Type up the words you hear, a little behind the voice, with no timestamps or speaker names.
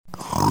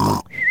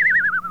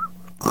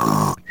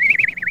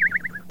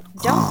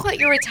Don't put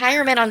your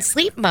retirement on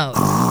sleep mode.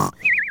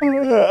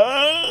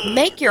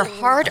 Make your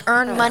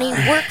hard-earned money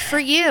work for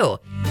you.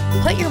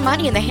 Put your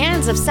money in the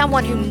hands of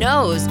someone who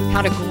knows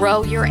how to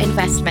grow your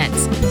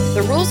investments.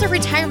 The rules of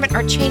retirement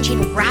are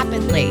changing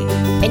rapidly,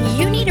 and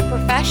you need a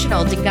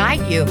professional to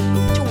guide you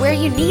to where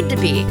you need to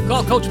be.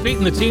 Call Coach Pete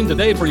and the team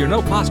today for your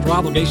no-cost or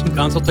obligation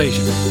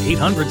consultation.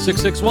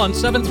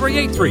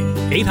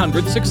 800-661-7383.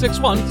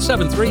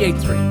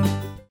 800-661-7383.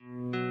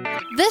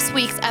 This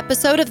week's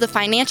episode of the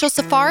Financial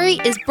Safari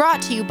is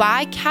brought to you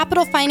by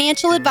Capital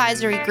Financial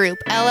Advisory Group,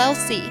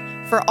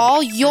 LLC, for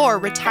all your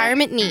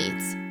retirement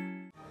needs.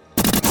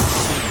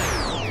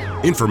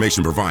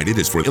 Information provided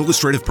is for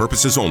illustrative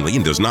purposes only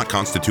and does not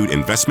constitute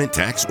investment,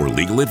 tax, or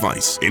legal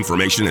advice.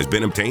 Information has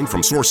been obtained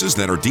from sources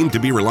that are deemed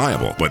to be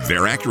reliable, but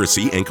their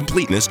accuracy and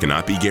completeness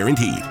cannot be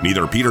guaranteed.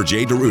 Neither Peter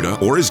J.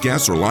 D'Arruda or his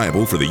guests are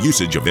liable for the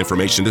usage of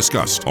information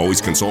discussed.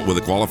 Always consult with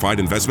a qualified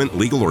investment,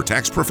 legal, or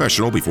tax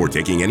professional before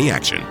taking any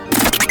action.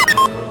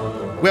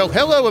 Well,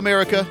 hello,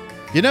 America.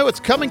 You know, it's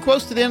coming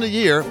close to the end of the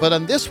year, but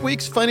on this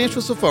week's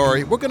Financial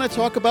Safari, we're going to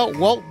talk about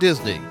Walt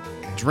Disney.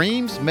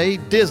 Dreams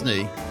made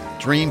Disney.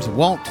 Dreams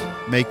won't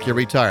make your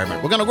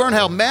retirement. We're going to learn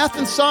how math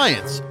and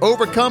science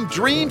overcome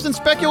dreams and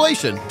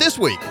speculation this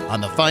week on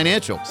the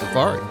Financial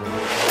Safari.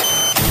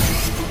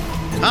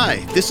 Hi,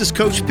 this is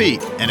Coach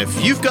Pete, and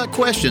if you've got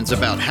questions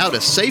about how to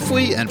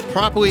safely and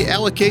properly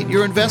allocate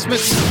your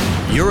investments,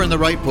 you're in the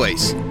right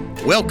place.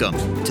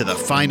 Welcome to the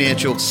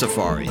Financial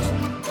Safari.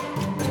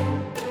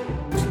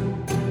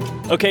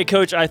 Okay,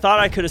 Coach, I thought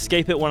I could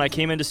escape it when I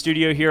came into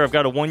studio here. I've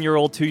got a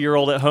 1-year-old,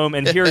 2-year-old at home,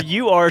 and here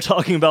you are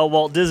talking about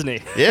Walt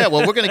Disney. Yeah,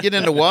 well, we're going to get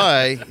into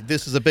why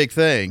this is a big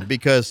thing,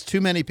 because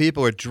too many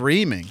people are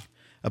dreaming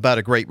about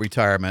a great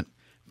retirement,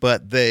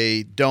 but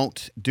they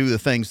don't do the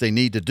things they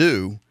need to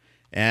do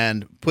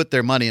and put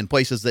their money in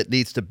places that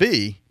needs to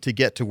be to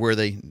get to where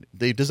they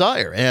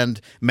desire. And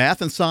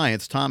Math and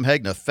Science, Tom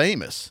Hegna,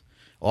 famous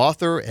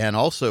author and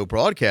also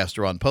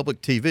broadcaster on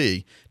public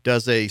TV,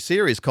 does a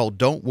series called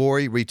Don't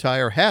Worry,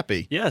 Retire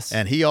Happy. Yes.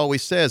 And he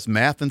always says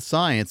math and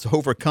science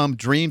overcome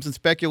dreams and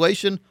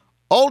speculation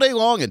all day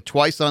long and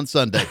twice on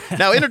Sunday.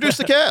 Now introduce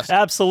the cast.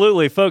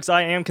 Absolutely. Folks,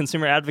 I am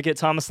consumer advocate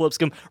Thomas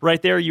Lipscomb.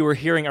 Right there, you were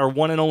hearing our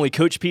one and only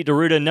Coach Pete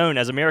D'Arruda, known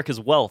as America's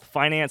wealth,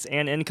 finance,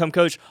 and income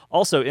coach.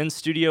 Also in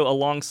studio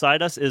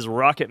alongside us is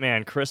Rocket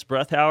Man Chris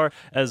Brethauer,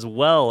 as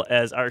well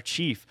as our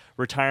chief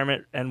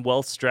retirement and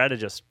wealth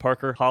strategist,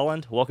 Parker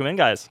Holland. Welcome in,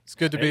 guys. It's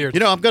good to be here. You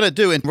know, I'm going to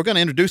do, and we're going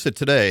to introduce it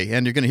today,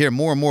 and you're going to hear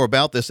more and more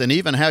about this, and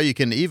even how you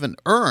can even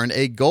earn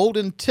a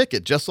golden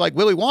ticket, just like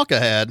Willy Wonka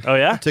had,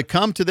 to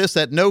come to this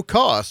at no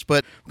cost.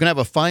 But we're going to have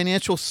a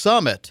financial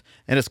summit,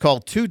 and it's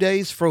called 2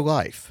 Days for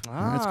Life.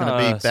 It's going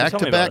to be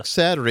back-to-back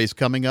Saturdays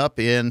coming up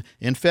in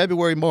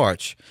February,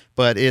 March.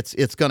 But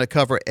it's going to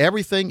cover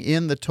everything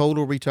in the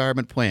total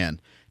retirement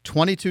plan.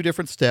 22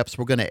 different steps.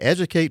 We're going to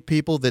educate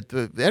people that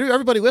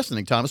everybody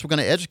listening, Thomas, we're going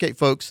to educate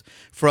folks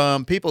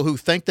from people who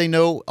think they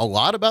know a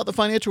lot about the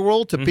financial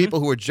world to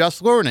people who are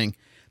just learning.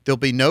 There'll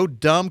be no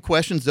dumb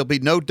questions. There'll be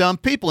no dumb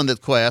people in this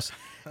class.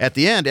 At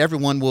the end,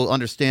 everyone will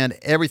understand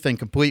everything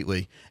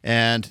completely.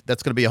 And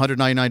that's going to be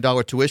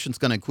 $199 tuition. It's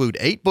going to include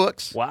 8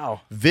 books,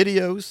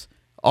 videos,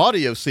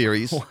 audio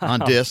series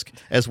on disc,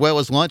 as well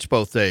as lunch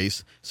both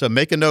days. So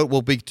make a note.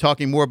 We'll be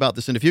talking more about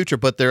this in the future,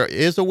 but there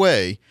is a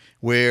way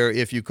where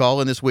if you call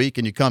in this week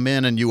and you come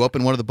in and you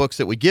open one of the books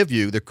that we give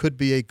you, there could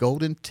be a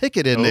golden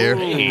ticket in there,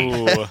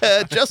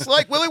 just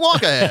like Willy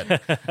Wonka had.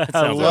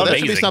 That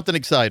should be something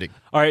exciting.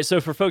 All right, so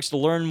for folks to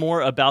learn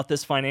more about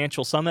this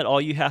financial summit, all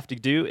you have to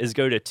do is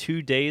go to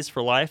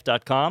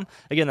 2daysforlife.com.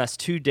 Again, that's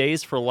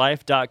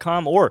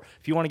 2daysforlife.com. Or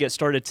if you want to get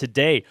started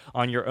today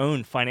on your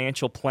own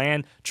financial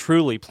plan,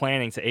 truly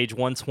planning to age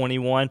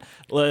 121,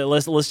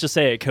 let's just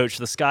say it, Coach.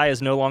 The sky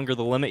is no longer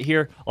the limit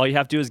here. All you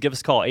have to do is give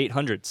us a call,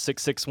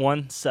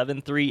 800-661-7383.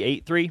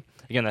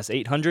 Again, that's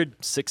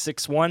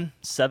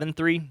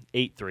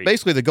 800-661-7383.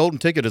 Basically, the golden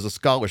ticket is a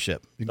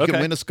scholarship. You can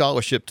win a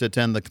scholarship to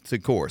attend the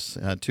course,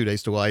 2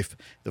 Days to Life,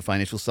 the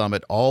Financial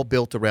Summit, all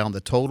built around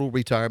the total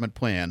retirement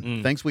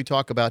plan. Things we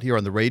talk about here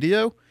on the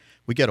radio.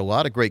 We get a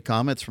lot of great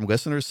comments from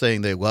listeners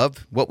saying they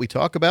love what we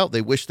talk about.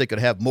 They wish they could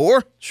have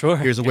more. Sure.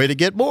 Here's a way to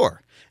get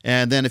more.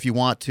 And then if you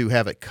want to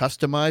have it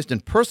customized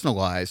and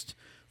personalized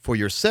for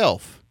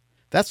yourself,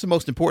 that's the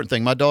most important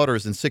thing. My daughter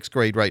is in 6th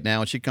grade right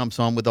now, and she comes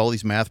home with all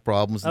these math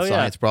problems and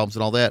science problems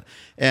and all that.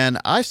 And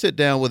I sit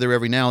down with her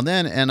every now and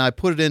then, and I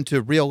put it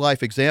into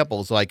real-life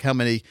examples, like how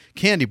many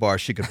candy bars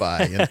she could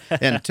buy,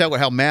 and tell her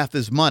how math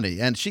is money.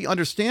 And she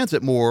understands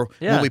it more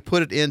when we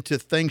put it into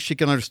things she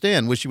can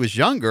understand. When she was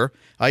younger,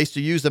 I used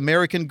to use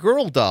American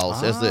Girl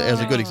dolls as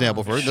a good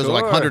example for her. Those are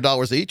like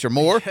 $100 each or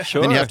more.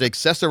 Then you have to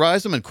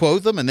accessorize them and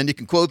clothe them, and then you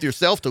can clothe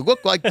yourself to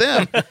look like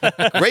them.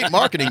 Great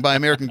marketing by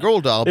American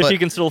Girl doll. If you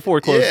can still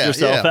afford clothes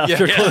yourself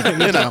after clothing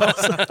the dolls.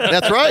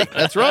 That's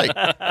right.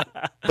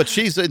 But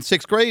she's in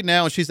 6th grade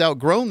now, and she's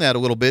outgrown that a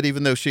little bit.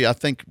 Even though I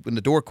think when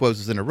the door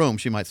closes in her room,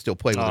 she might still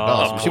play with the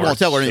dolls. She won't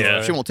tell any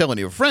of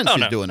her friends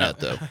she's doing that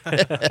though.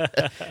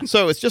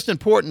 So it's just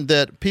important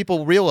that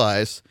people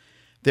realize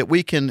that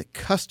we can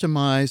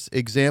customize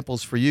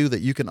examples for you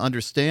that you can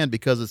understand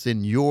because it's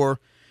in your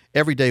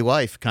everyday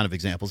life kind of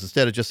examples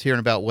instead of just hearing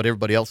about what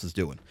everybody else is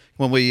doing.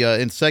 When we,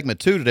 in segment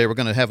 2 today, we're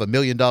going to have $1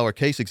 million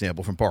case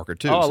example from Parker,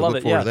 too. Oh, so I love look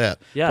it. forward to that.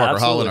 Yeah, Parker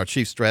absolutely. Holland, our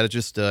chief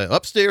strategist.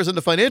 Upstairs in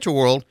the financial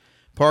world,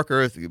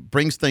 Parker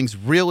brings things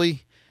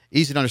really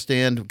easy to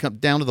understand, come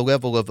down to the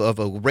level of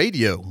a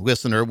radio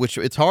listener, which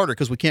it's harder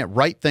because we can't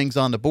write things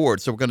on the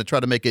board. So we're going to try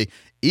to make a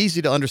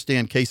easy to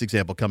understand case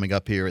example coming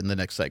up here in the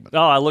next segment.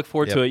 Oh, I look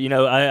forward to it. You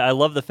know, I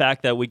love the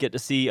fact that we get to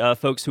see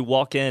folks who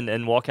walk in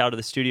and walk out of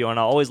the studio, and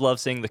I always love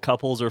seeing the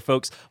couples or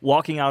folks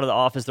walking out of the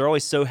office. They're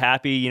always so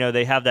happy. You know,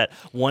 they have that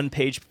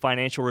one-page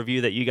financial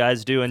review that you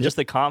guys do, and just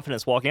the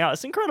confidence walking out.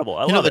 It's incredible.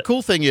 I love it. The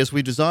cool thing is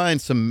we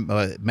designed some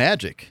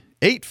magic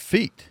 8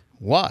 feet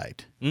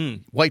wide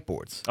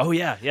whiteboards. Oh,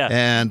 yeah.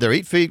 And they're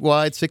 8 feet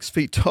wide, 6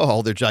 feet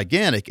tall. They're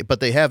gigantic, but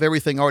they have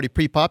everything already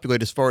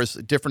pre-populated as far as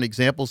different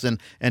examples and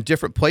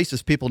different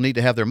places people need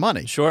to have their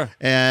money. Sure.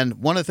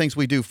 And one of the things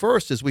we do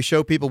first is we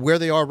show people where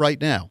they are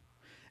right now.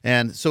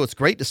 And so it's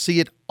great to see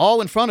it all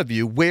in front of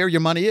you where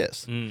your money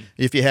is.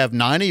 If you have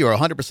 90 or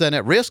 100%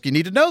 at risk, you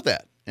need to know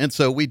that. And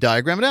so we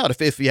diagram it out.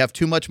 If you have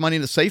too much money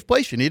in a safe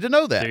place, you need to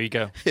know that. There you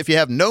go. If you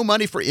have no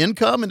money for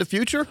income in the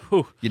future,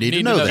 you need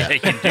to know that.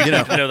 You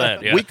know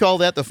that. Yeah. We call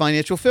that the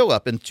financial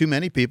fill-up, and too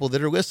many people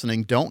that are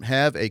listening don't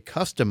have a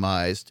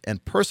customized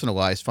and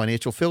personalized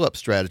financial fill-up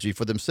strategy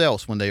for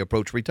themselves when they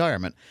approach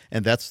retirement,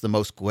 and that's the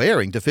most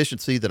glaring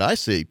deficiency that I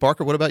see.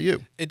 Parker, what about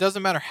you? It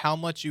doesn't matter how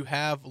much you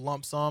have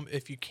lump sum.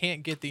 If you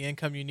can't get the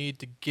income you need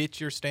to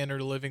get your standard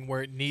of living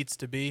where it needs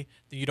to be,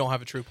 then you don't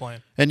have a true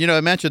plan. And,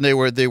 I mentioned they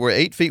were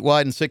 8 feet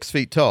wide and 6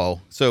 feet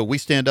tall, so we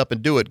stand up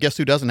and do it. Guess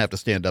who doesn't have to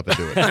stand up and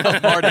do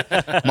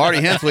it?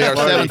 Marty Hensley, our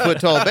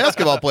 7-foot-tall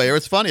basketball player.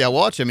 It's funny. I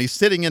watch him. He's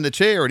sitting in the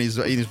chair, and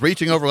he's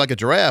reaching over like a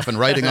giraffe and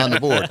writing on the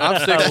board. I'm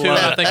 6'2", and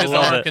I think his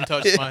arm can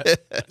touch my...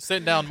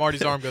 Sitting down,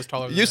 Marty's arm goes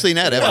taller than You've seen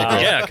that, haven't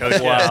you? Yeah,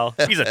 Coach. Wow.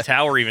 He's a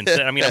tower even.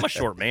 I mean, I'm a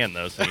short man,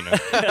 though, so you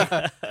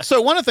know.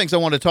 So one of the things I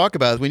want to talk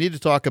about is we need to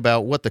talk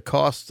about what the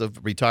costs of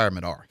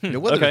retirement are.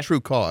 What are the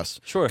true costs?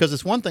 Sure. Because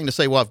it's one thing to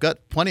say, well, I've got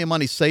plenty of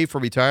money saved for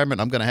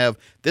retirement. I'm going to have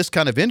this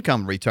kind of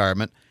income in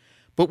retirement.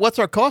 But what's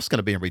our cost going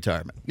to be in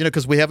retirement?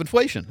 Because we have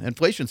inflation.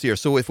 Inflation's here.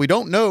 So if we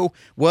don't know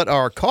what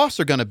our costs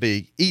are going to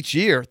be each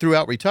year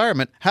throughout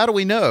retirement, how do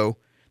we know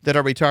that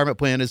our retirement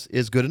plan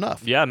is good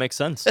enough? Yeah, it makes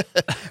sense.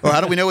 Or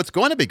how do we know it's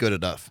going to be good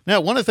enough? Now,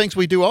 one of the things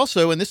we do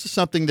also, and this is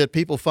something that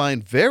people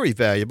find very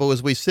valuable,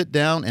 is we sit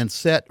down and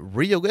set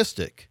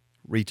realistic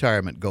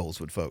retirement goals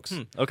with folks.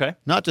 Okay.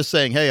 Not just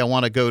saying, hey, I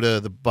want to go to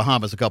the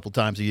Bahamas a couple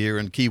times a year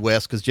and Key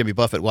West because Jimmy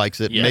Buffett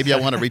likes it. Yes. Maybe I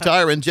want to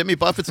retire in Jimmy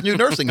Buffett's new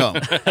nursing home,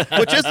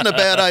 which isn't a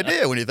bad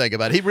idea when you think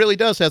about it. He really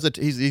does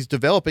he's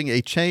developing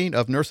a chain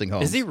of nursing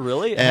homes. Is he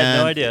really? I had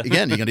no idea.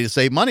 Again, you're going to need to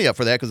save money up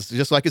for that because it's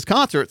just like his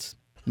concerts.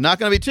 Not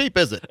going to be cheap,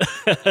 is it?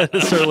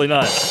 Certainly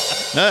not.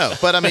 No,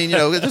 but I mean,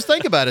 just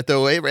think about it,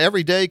 though.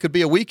 Every day could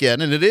be a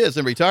weekend, and it is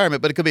in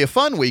retirement, but it could be a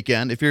fun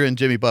weekend if you're in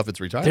Jimmy Buffett's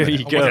retirement. There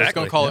you go. We're just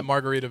going to call it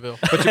Margaritaville.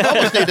 But you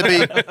almost need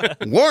to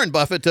be Warren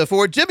Buffett to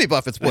afford Jimmy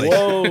Buffett's place.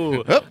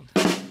 Whoa. Oh.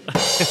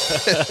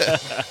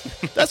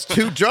 That's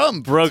 2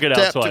 drum. Broke it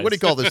out twice. What do you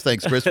call those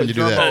things, Chris, when you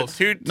do that?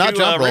 Two Not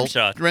drum roll. rim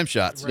shots. Rim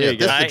shots. There Yeah, you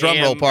this go. is the drum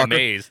I roll, am Parker.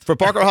 amazed. For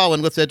Parker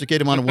Holland, let's educate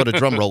him on what a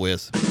drum roll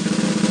is.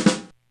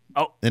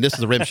 Oh. And this is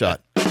a rim shot.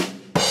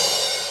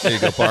 There you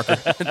go, Parker.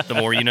 The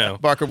more you know.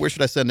 Parker, where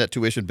should I send that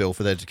tuition bill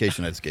for the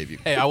education I just gave you?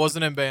 Hey, I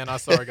wasn't in band. I'm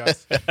sorry,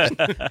 guys.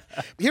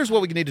 Here's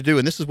what we need to do,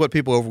 and this is what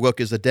people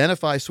overlook, is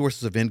identify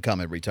sources of income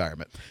in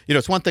retirement.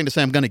 It's one thing to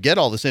say, I'm going to get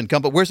all this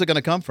income, but where's it going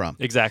to come from?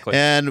 Exactly.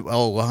 And,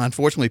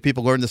 unfortunately,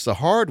 people learned this the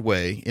hard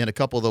way in a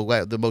couple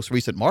of the most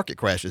recent market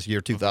crashes,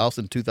 year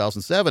 2000,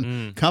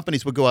 2007.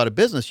 Companies would go out of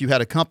business. You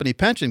had a company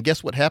pension.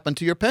 Guess what happened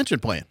to your pension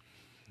plan?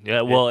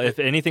 Yeah, well, if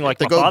anything like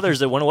They my go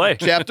father's, it went away.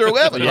 Chapter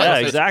 11. Yeah,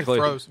 right? exactly.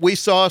 Froze. We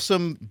saw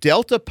some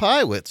Delta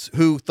pilots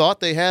who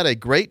thought they had a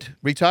great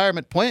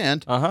retirement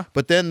plan,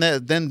 but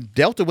then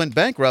Delta went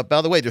bankrupt.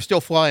 By the way, they're still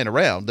flying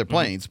around, their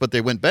planes, but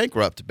they went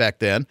bankrupt back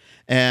then.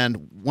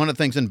 And one of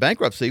the things in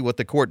bankruptcy, what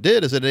the court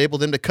did is it enabled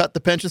them to cut the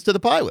pensions to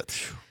the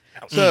pilots.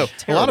 So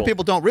a lot of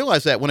people don't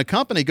realize that when a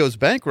company goes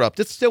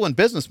bankrupt, it's still in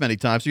business many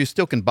times. So you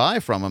still can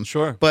buy from them.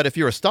 Sure. But if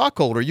you're a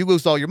stockholder, you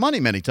lose all your money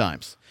many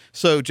times.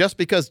 So just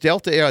because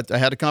Delta Air, I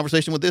had a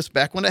conversation with this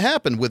back when it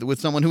happened with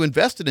someone who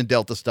invested in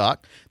Delta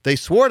stock. They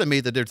swore to me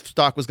that their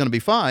stock was going to be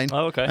fine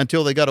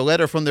until they got a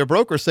letter from their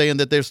broker saying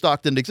that their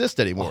stock didn't exist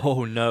anymore.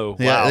 Oh, no.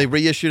 Yeah, Wow. they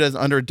reissued it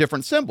under a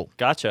different symbol.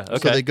 Gotcha.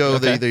 Okay. So they go,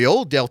 the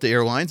old Delta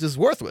Airlines is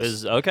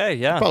worthless.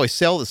 Yeah. Probably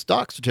sell the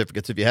stock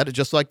certificates if you had it,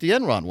 just like the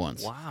Enron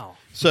ones. Wow.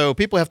 So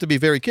people have to be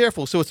very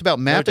careful. So it's about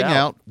mapping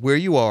out where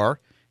you are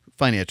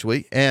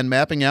financially and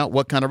mapping out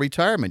what kind of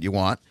retirement you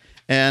want.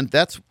 And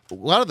that's a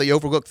lot of the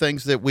overlooked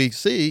things that we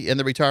see in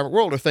the retirement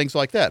world are things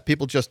like that.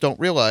 People just don't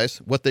realize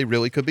what they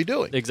really could be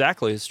doing.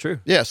 Exactly. It's true.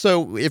 Yeah.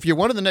 So if you're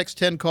one of the next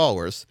 10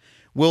 callers,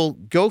 we'll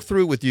go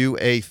through with you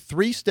a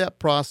 3-step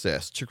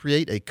process to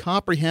create a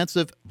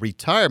comprehensive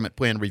retirement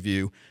plan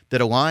review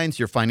that aligns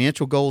your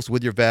financial goals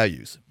with your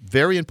values.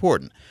 Very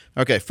important.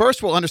 Okay,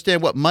 first we'll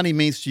understand what money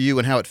means to you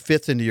and how it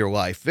fits into your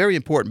life. Very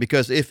important,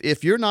 because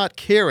if you're not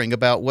caring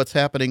about what's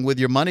happening with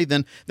your money,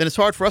 then it's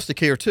hard for us to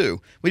care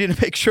too. We need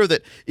to make sure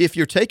that if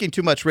you're taking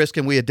too much risk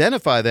and we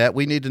identify that,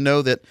 we need to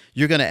know that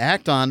you're going to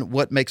act on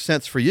what makes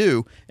sense for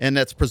you, and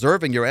that's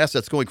preserving your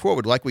assets going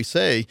forward. Like we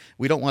say,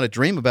 we don't want to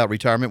dream about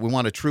retirement. We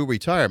want a true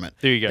retirement.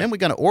 There you go. Then we're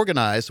going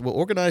to we'll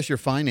organize your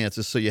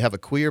finances so you have a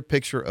clear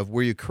picture of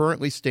where you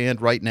currently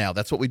stand right now.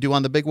 That's what we do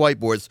on the big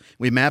whiteboards.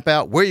 We map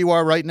out where you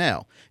are right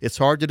now. It's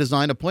hard to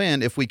design a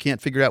plan if we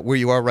can't figure out where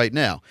you are right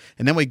now.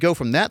 And then we go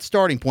from that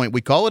starting point,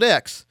 we call it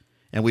X,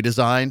 and we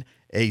design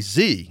a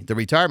Z, the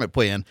retirement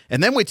plan,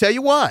 and then we tell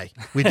you why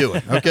we do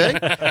it,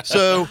 okay?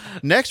 So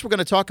next we're going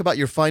to talk about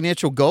your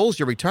financial goals,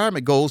 your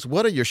retirement goals.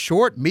 What are your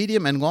short,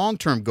 medium, and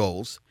long-term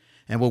goals?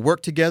 And we'll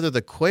work together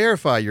to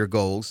clarify your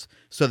goals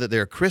so that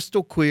they're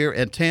crystal clear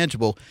and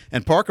tangible.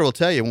 And Parker will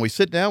tell you, when we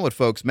sit down with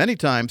folks, many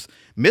times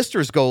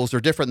Mr.'s goals are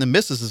different than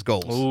Mrs.'s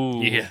goals.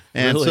 Ooh, yeah.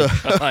 And really? so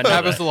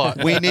happens a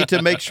lot. We need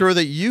to make sure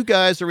that you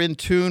guys are in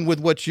tune with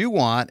what you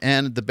want,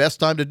 and the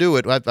best time to do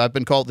it, I've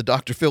been called the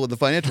Dr. Phil of the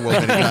financial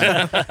world many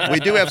times. We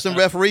do have some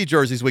referee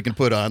jerseys we can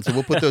put on, so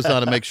we'll put those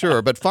on to make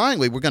sure. But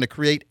finally, we're going to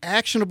create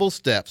actionable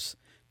steps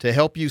to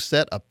help you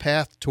set a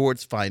path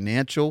towards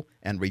financial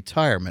and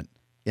retirement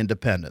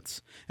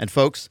independence. And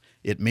folks,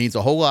 it means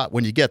a whole lot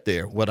when you get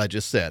there, what I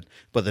just said.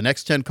 But the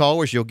next 10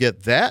 callers, you'll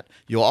get that.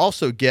 You'll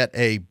also get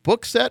a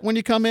book set when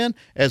you come in,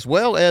 as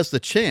well as the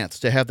chance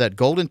to have that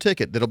golden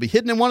ticket that'll be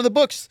hidden in one of the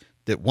books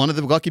that one of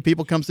the lucky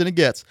people comes in and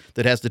gets,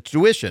 that has the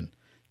tuition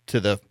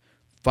to the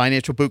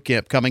financial boot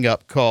camp coming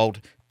up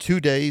called 2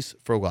 Days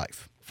for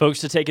Life. Folks,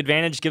 to take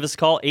advantage, give us a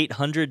call,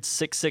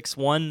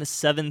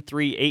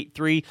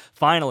 800-661-7383.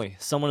 Finally,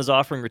 someone is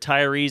offering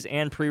retirees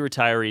and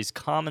pre-retirees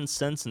common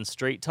sense and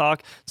straight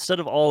talk instead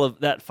of all of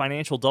that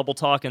financial double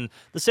talk and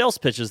the sales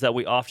pitches that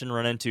we often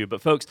run into.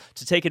 But folks,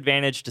 to take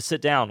advantage, to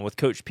sit down with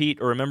Coach Pete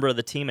or a member of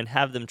the team and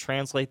have them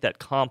translate that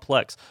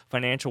complex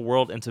financial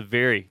world into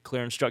very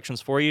clear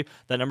instructions for you,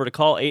 that number to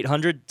call,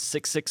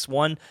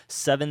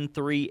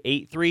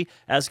 800-661-7383.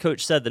 As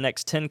Coach said, the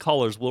next 10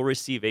 callers will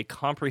receive a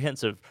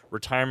comprehensive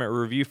retirement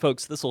review.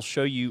 Folks, this will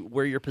show you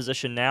where you're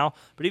positioned now,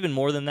 but even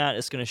more than that,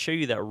 it's going to show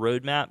you that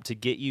roadmap to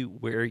get you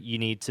where you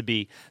need to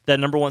be. That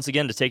number, once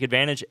again, to take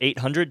advantage,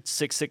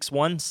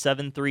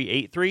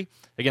 800-661-7383.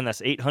 Again, that's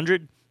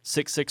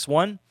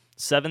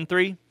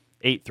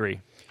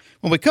 800-661-7383.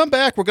 When we come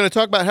back, we're going to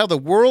talk about how the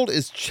world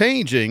is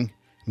changing.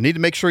 You need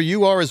to make sure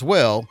you are as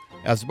well,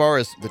 as far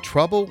as the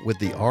trouble with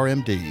the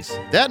RMDs.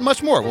 That and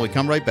much more when we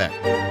come right back.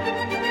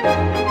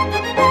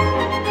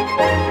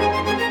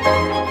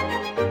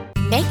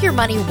 Make your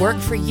money work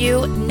for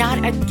you,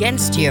 not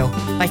against you,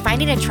 by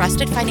finding a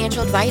trusted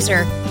financial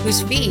advisor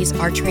whose fees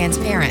are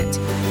transparent.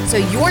 So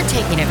you're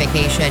taking a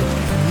vacation,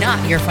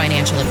 not your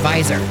financial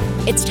advisor.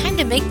 It's time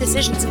to make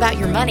decisions about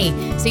your money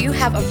so you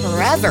have a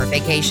forever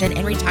vacation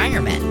in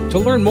retirement. To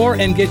learn more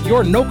and get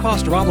your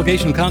no-cost or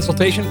obligation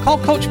consultation, call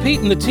Coach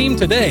Pete and the team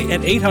today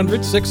at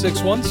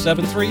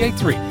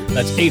 800-661-7383.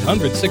 That's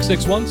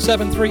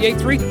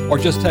 800-661-7383, or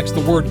just text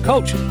the word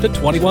COACH to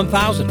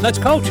 21,000. That's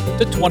COACH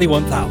to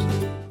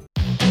 21,000.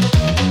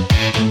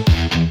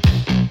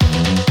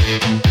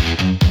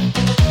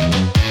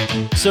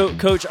 So,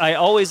 Coach, I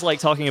always like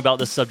talking about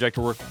this subject,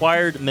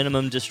 required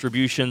minimum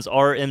distributions,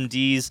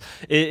 RMDs.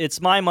 It's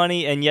my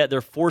money, and yet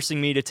they're forcing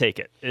me to take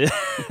it.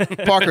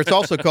 Parker, it's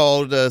also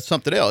called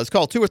something else. It's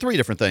called 2 or 3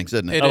 different things,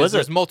 isn't it? It is.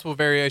 There's multiple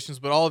variations,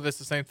 but all of it's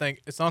the same thing.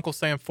 It's Uncle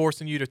Sam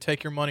forcing you to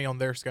take your money on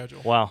their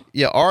schedule. Wow.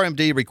 Yeah,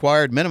 RMD,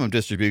 required minimum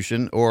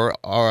distribution, or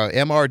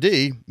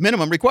MRD,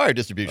 minimum required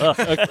distribution.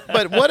 Okay.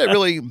 But what it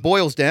really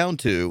boils down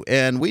to,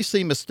 and we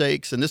see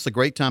mistakes, and this is a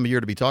great time of year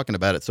to be talking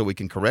about it so we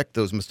can correct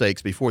those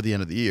mistakes before the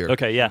end of the year.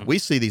 Okay, yeah. We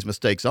see these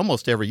mistakes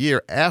almost every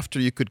year after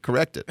you could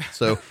correct it.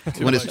 So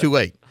when it's too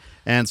late.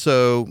 And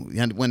so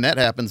when that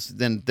happens,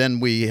 then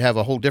we have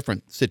a whole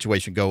different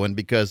situation going,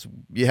 because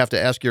you have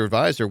to ask your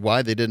advisor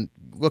why they didn't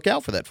look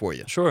out for that for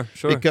you. Sure.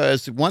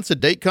 Because once a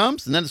date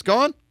comes and then it's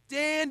gone,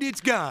 and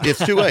it's gone.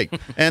 It's too late.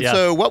 And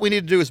so what we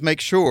need to do is make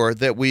sure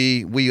that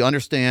we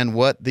understand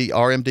what the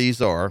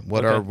RMDs are,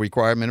 what our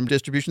required minimum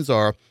distributions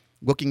are,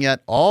 looking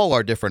at all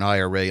our different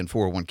IRA and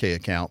 401k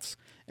accounts,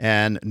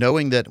 and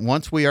knowing that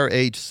once we are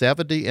age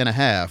 70 and a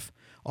half,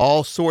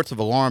 all sorts of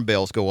alarm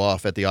bells go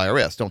off at the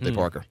IRS, don't they,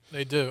 Parker?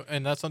 They do,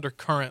 and that's under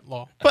current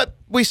law. But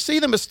we see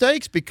the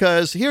mistakes,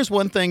 because here's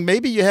one thing.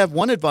 Maybe you have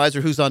one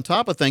advisor who's on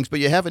top of things, but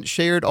you haven't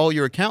shared all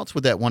your accounts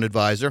with that one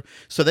advisor,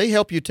 so they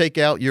help you take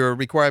out your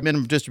required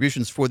minimum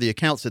distributions for the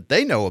accounts that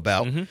they know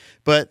about,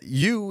 but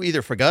you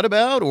either forgot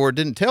about or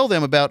didn't tell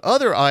them about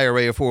other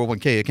IRA or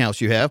 401k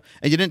accounts you have,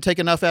 and you didn't take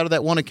enough out of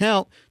that one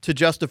account to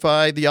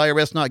justify the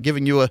IRS not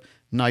giving you a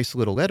nice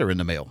little letter in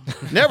the mail.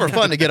 Never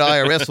fun to get an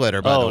IRS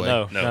letter, by the way.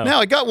 No.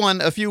 Now, I got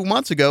one a few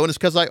months ago, and it's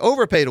because I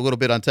overpaid a little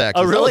bit on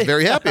taxes. Oh, really? I was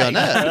very happy on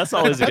that. That's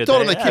always a good I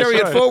told thing. them to carry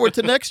it forward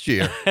to next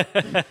year,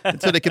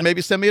 so they can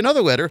maybe send me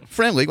another letter,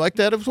 friendly like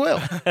that as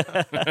well.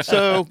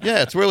 So,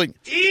 yeah, it's really...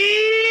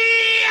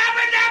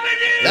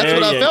 That's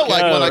what I felt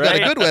like when I got a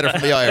good letter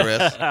from the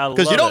IRS.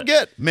 Because you don't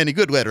get many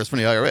good letters from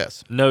the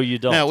IRS. No, you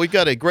don't. Now, we've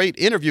got a great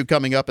interview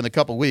coming up in a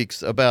couple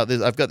weeks about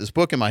this. I've got this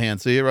book in my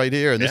hand, see it right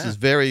here, and this is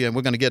and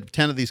we're going to get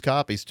 10 of these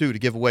copies, too, to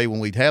give away when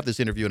we have this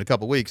interview in a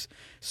couple weeks.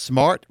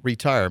 Smart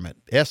Retirement.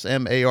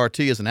 SMART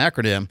is an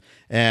acronym,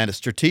 and a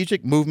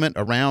strategic movement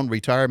around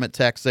retirement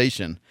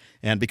taxation.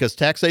 And because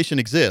taxation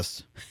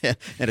exists, and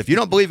if you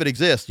don't believe it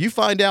exists, you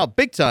find out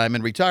big time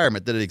in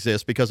retirement that it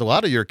exists because a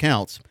lot of your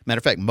accounts, matter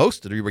of fact,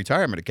 most of your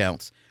retirement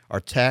accounts are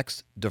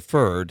tax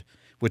deferred,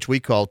 which we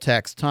call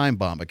tax time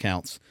bomb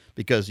accounts,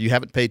 because you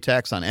haven't paid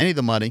tax on any of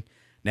the money.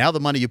 Now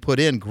the money you put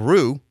in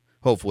grew,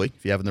 hopefully,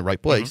 if you have it in the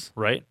right place.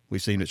 Right.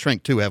 We've seen it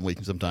shrink too, haven't we,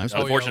 sometimes?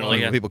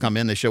 Unfortunately, People come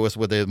in, they show us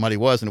where the money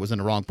was, and it was in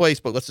the wrong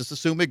place, but let's just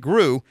assume it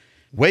grew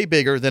way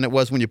bigger than it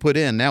was when you put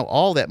in. Now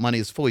all that money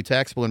is fully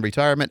taxable in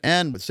retirement,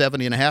 and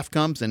 70.5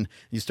 comes, and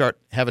you start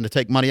having to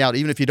take money out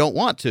even if you don't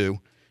want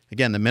to.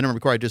 Again, the minimum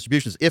required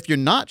distributions. If you're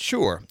not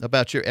sure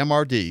about your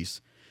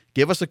MRDs,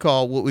 give us a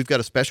call. We've got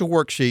a special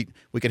worksheet.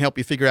 We can help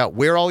you figure out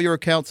where all your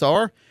accounts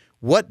are,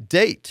 what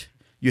date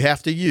you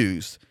have to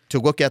use to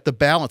look at the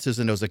balances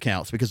in those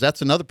accounts, because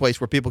that's another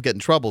place where people get in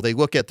trouble. They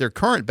look at their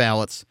current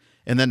balance,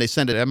 and then they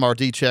send an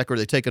MRD check, or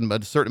they take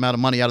a certain amount of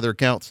money out of their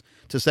accounts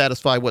to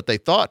satisfy what they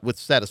thought would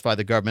satisfy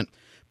the government,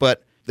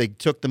 but they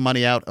took the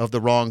money out of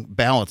the wrong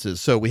balances.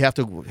 So we have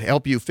to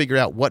help you figure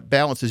out what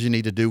balances you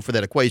need to do for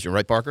that equation,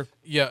 right, Parker?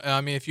 Yeah,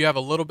 I mean, if you have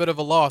a little bit of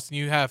a loss and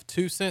you have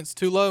 2 cents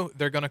too low,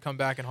 they're going to come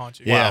back and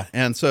haunt you. Yeah,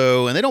 and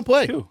they don't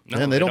play. No,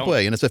 and they don't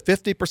play. And it's a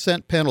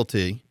 50%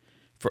 penalty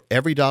for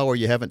every dollar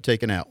you haven't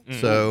taken out.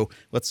 Mm-hmm. So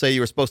let's say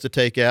you were supposed to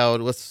take out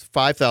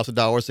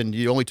 $5,000 and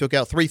you only took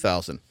out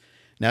 $3,000.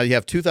 Now you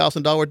have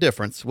 $2,000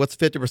 difference. What's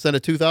 50%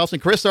 of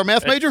 $2,000? Chris, our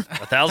math major?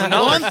 $1,000.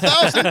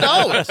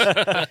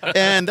 $1,000.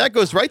 And that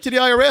goes right to the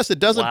IRS. It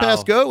doesn't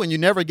pass go, and you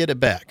never get it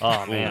back.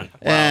 Oh, man. Wow.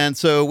 And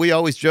so we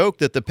always joke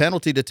that the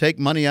penalty to take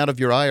money out of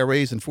your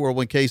IRAs and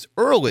 401ks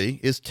early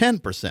is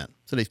 10%.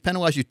 So they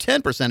penalize you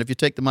 10% if you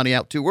take the money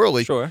out too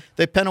early. Sure.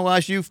 They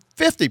penalize you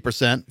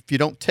 50% if you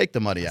don't take the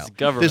money out.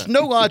 There's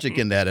no logic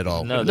in that at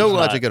all. No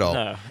logic at all.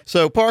 No.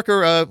 So,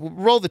 Parker,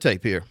 roll the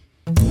tape here.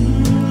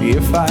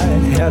 If I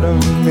had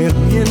 $1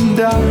 million,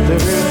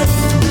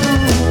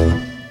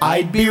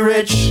 I'd be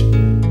rich.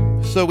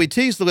 So we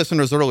teased the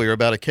listeners earlier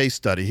about a case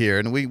study here,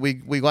 and we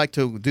like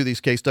to do these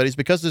case studies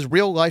because there's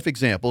real-life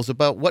examples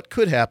about what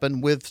could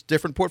happen with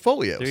different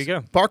portfolios. There you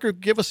go. Parker,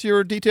 give us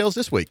your details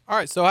this week. All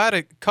right, so I had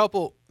a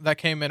couple that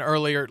came in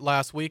earlier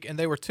last week, and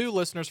they were 2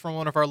 listeners from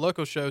one of our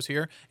local shows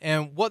here,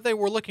 and what they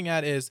were looking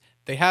at is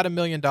they had $1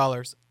 million.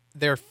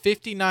 They're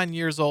 59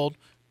 years old.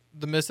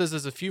 The missus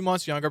is a few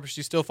months younger, but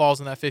she still falls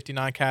in that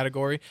 59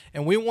 category.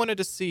 And we wanted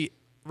to see,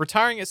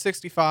 retiring at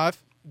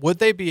 65, would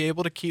they be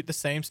able to keep the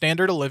same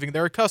standard of living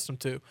they're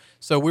accustomed to?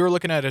 So we were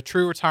looking at a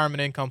true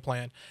retirement income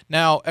plan.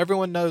 Now,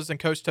 everyone knows,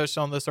 and Coach touched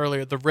on this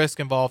earlier, the risk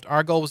involved.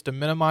 Our goal was to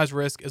minimize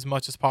risk as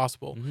much as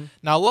possible. Mm-hmm.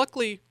 Now,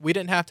 luckily, we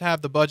didn't have to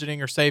have the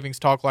budgeting or savings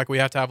talk like we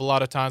have to have a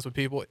lot of times with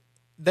people.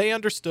 They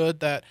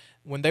understood that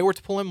when they were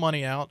pulling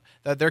money out,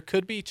 that there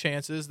could be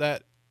chances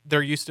that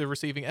they're used to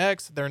receiving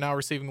X, they're now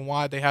receiving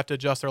Y, they have to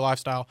adjust their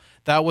lifestyle.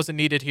 That wasn't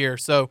needed here.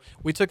 So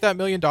we took that $1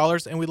 million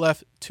and we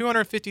left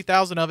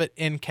 $250,000 of it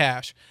in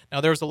cash.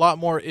 Now there's a lot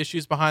more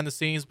issues behind the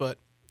scenes, but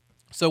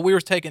so we were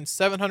taking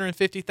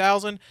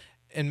 $750,000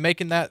 and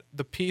making that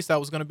the piece that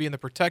was going to be in the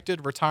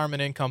protected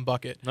retirement income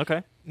bucket.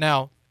 Okay.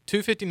 Now, 2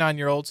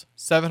 59-year-olds,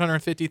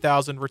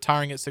 $750,000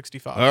 retiring at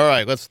 65. All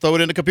right, let's throw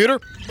it in the computer.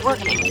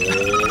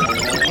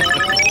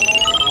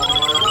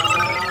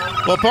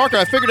 Well, Parker,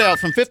 I figured out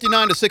from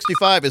 59 to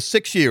 65 is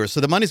 6 years. So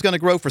the money's going to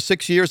grow for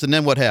 6 years, and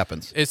then what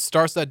happens? It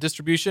starts that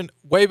distribution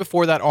way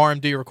before that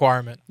RMD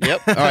requirement.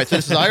 Yep. All right, so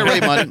this is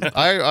IRA money.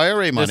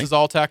 IRA money. This is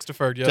all tax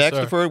deferred, yes, tax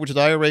deferred, which is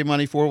IRA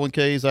money,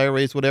 401ks,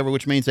 IRAs, whatever,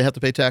 which means they have to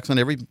pay tax on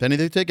every penny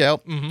they take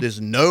out. Mm-hmm. There's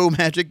no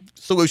magic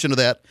solution to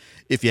that.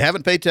 If you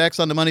haven't paid tax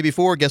on the money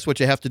before, guess what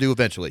you have to do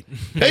eventually?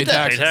 Pay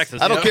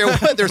taxes. I don't care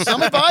what. There's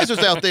some advisors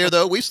out there,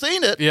 though. We've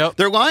seen it. Yep.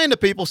 They're lying to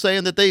people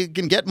saying that they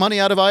can get money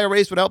out of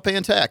IRAs without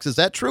paying tax. Is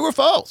that true or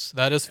false?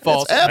 That is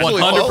false. It's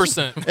absolutely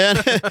 100%. False.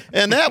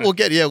 And that will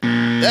get you.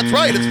 That's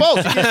right. It's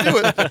false. You can't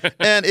do it.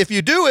 And if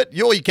you do it,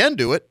 you can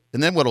do it.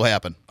 And then what will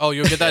happen? Oh,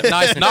 you'll get that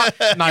nice letter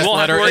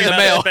in the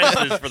mail.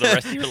 For the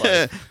rest of your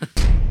life.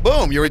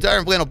 Boom, your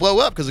retirement plan will blow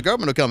up because the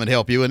government will come and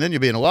help you, and then you'll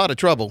be in a lot of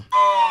trouble.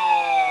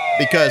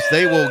 Because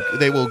they will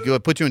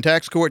put you in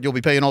tax court. You'll be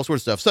paying all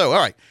sorts of stuff. So, all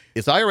right,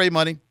 it's IRA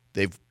money.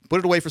 They've put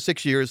it away for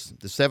 6 years.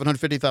 The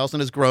 $750,000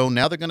 has grown.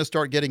 Now they're going to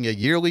start getting a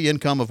yearly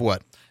income of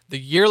what? The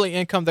yearly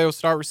income they will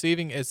start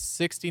receiving is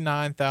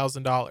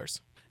 $69,000.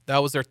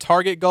 That was their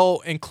target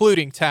goal,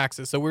 including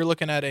taxes. So we're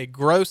looking at a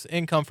gross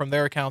income from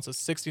their accounts of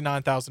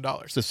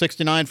 $69,000. So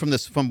 69 from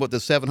what the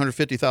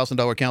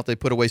 $750,000 account they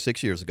put away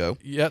 6 years ago.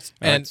 Yes,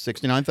 and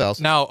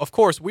 $69,000. Now, of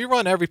course, we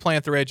run every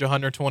plan through age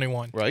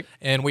 121. Right.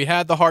 And we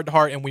had the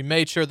heart-to-heart, and we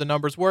made sure the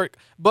numbers work.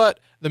 But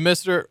the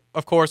mister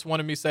of course,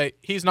 wanted me to say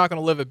he's not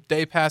going to live a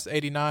day past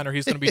 89 or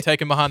he's going to be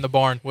taken behind the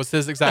barn, was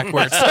his exact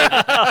words.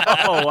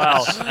 Oh,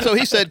 wow. So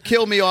he said,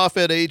 kill me off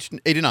at age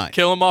 89.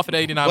 Kill him off at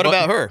 89. What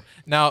about her?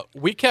 Now,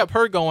 we kept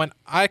her going.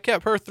 I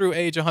kept her through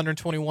age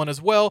 121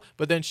 as well,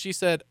 but then she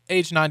said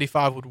age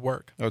 95 would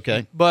work.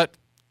 Okay. But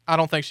I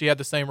don't think she had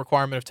the same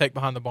requirement of take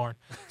behind the barn.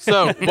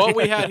 So what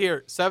we had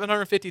here,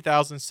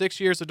 $750,000, 6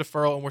 years of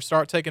deferral, and we'll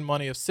start taking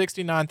money of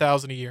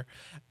 $69,000 a year.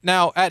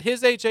 Now, at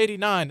his age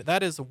 89,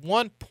 that is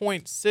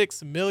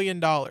 $1.6 million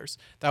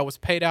that was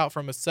paid out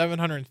from a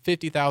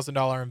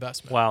 $750,000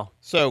 investment. Wow.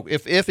 So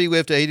if he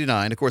lived to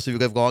 89, of course, if he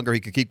lived longer, he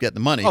could keep getting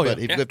the money. Oh, but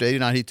if he lived to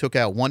 89, he took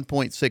out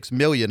 $1.6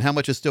 million. How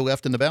much is still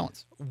left in the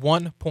balance?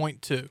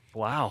 1.2.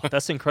 Wow,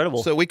 that's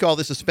incredible. So we call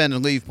this a spend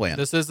and leave plan.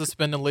 This is the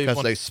spend and leave Because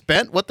one. they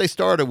spent what they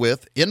started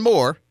with in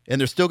more, and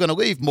they're still going to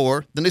leave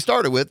more than they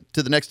started with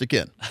to the next of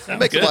kin. It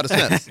makes a lot of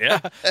sense. Yeah.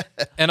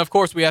 And, of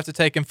course, we have to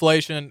take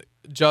inflation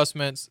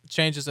adjustments,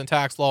 changes in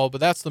tax law,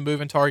 but that's the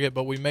moving target,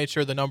 but we made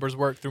sure the numbers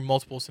work through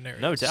multiple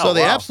scenarios. No doubt. So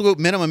the Wow. absolute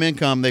minimum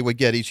income they would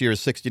get each year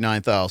is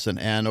 $69,000,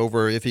 and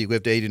over if he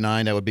lived to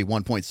 89, that would be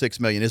 $1.6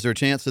 million. Is there a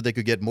chance that they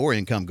could get more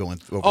income going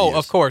over the years?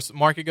 Of course.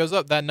 Market goes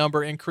up, that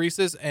number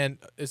increases, and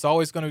it's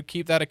always going to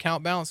keep that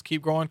account balance,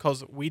 keep growing,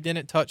 because we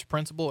didn't touch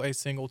principal a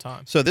single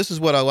time. So this is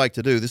what I like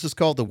to do. This is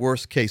called the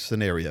worst case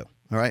scenario.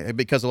 All right,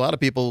 because a lot of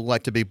people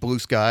like to be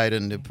blue-skied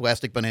and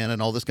plastic banana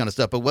and all this kind of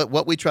stuff. But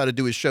what we try to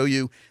do is show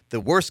you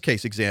the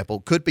worst-case example.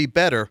 Could be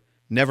better,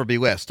 never be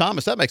less.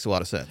 Thomas, that makes a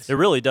lot of sense. It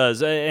really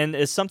does, and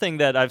it's something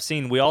that I've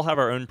seen. We all have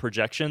our own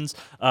projections,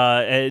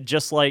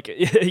 just like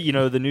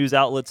the news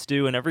outlets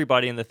do, and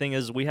everybody. And the thing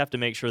is, we have to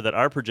make sure that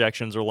our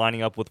projections are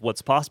lining up with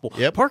what's possible.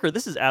 Yep. Parker,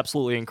 this is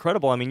absolutely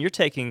incredible. I mean, you're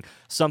taking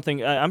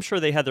something. I'm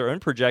sure they had their own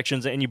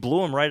projections, and you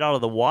blew them right out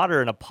of the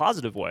water in a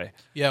positive way.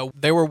 Yeah,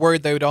 they were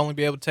worried they would only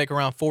be able to take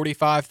around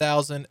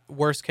 45,000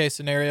 worst case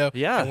scenario.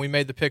 Yeah. And we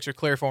made the picture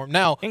clear for them.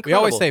 Now, Incredible. we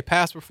always say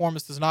past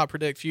performance does not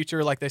predict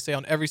future, like they say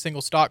on every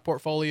single stock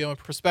portfolio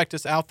and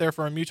prospectus out there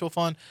for a mutual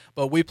fund,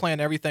 but we plan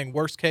everything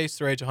worst case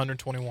through age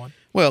 121.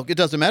 Well, it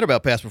doesn't matter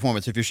about past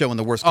performance if you're showing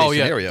the worst case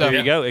scenario. There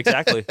you go.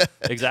 Exactly.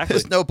 Exactly.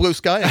 There's no blue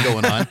sky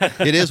going on.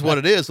 It is what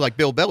it is, like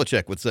Bill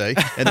Belichick would say,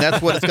 and that's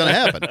what it's going to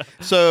happen.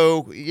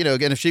 So,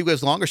 again, if she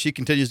lives longer, she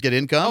continues to get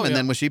income, and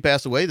then when she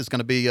passes away, there's going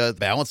to be a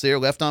balance there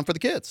left on for the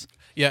kids.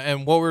 Yeah,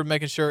 and what we're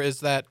making sure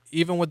is that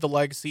even with the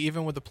legacy,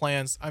 even with the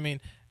plans, I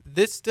mean,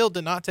 this still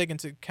did not take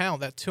into account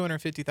that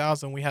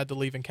 $250,000 we had to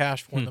leave in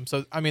cash for them.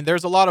 So, I mean,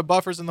 there's a lot of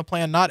buffers in the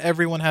plan. Not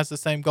everyone has the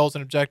same goals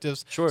and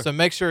objectives. Sure. So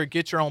make sure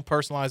get your own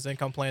personalized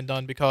income plan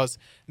done, because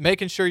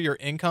making sure your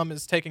income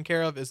is taken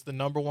care of is the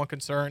number one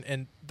concern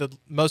and the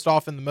most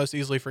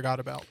easily forgot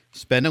about.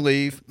 Spend and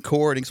leave,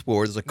 core and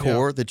explore. There's a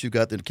core that you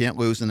got that you can't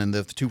lose, and then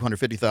the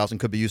 $250,000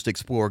 could be used to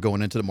explore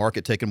going into the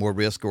market, taking more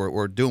risk,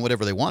 or doing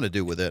whatever they want to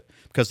do with it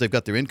because they've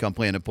got their income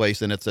plan in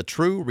place, and it's a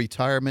true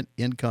retirement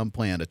income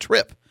plan, a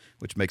TRIP,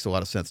 which makes a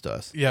lot of sense to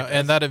us. Yeah,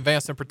 and that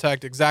advance and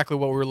protect, exactly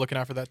what we were looking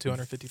at for that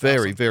 $250,000.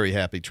 Very, very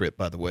happy trip,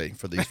 by the way,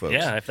 for these folks.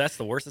 Yeah, if that's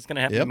the worst that's going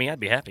to happen to me, I'd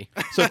be happy.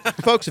 So,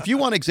 folks, if you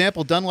want an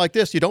example done like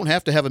this, you don't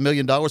have to have $1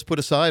 million put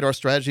aside. Our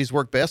strategies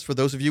work best for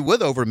those of you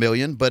with over $1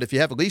 million. But if you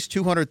have at least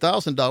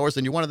 $200,000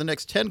 and you're one of the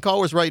next 10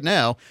 callers right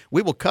now,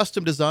 we will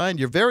custom design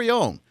your very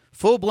own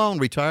full-blown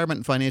retirement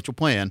and financial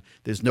plan.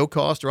 There's no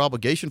cost or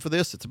obligation for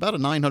this. It's about a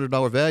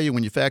 $900 value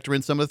when you factor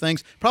in some of the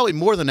things. Probably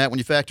more than that when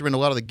you factor in a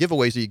lot of the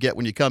giveaways that you get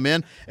when you come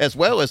in, as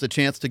well as a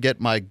chance to get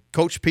my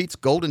Coach Pete's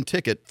Golden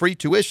Ticket free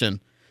tuition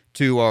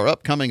to our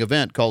upcoming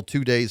event called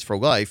 2 Days for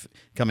Life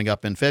coming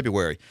up in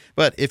February.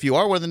 But if you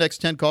are one of the next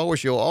 10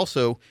 callers, you'll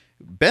also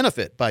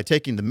benefit by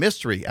taking the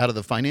mystery out of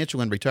the financial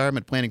and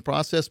retirement planning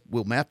process.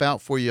 We'll map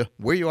out for you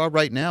where you are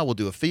right now. We'll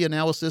do a fee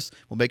analysis.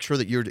 We'll make sure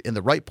that you're in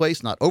the right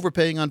place, not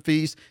overpaying on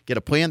fees. Get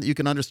a plan that you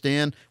can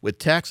understand with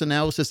tax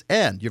analysis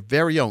and your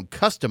very own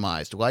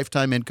customized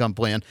lifetime income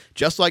plan.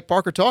 Just like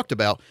Parker talked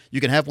about, you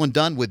can have one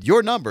done with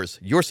your numbers,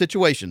 your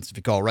situations, if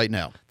you call right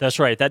now. That's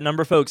right. That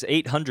number, folks,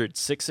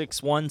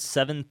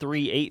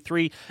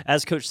 800-661-7383.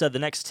 As Coach said, the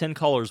next 10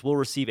 callers will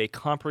receive a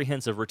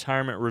comprehensive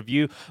retirement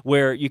review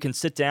where you can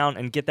sit down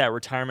and get that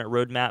retirement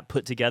roadmap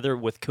put together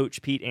with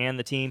Coach Pete and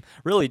the team,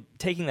 really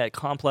taking that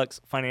complex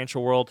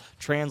financial world,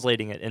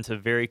 translating it into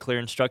very clear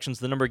instructions.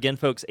 The number again,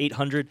 folks,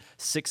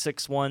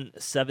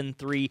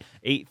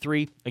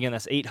 800-661-7383. Again,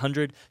 that's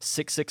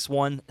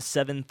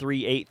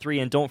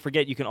 800-661-7383. And don't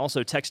forget, you can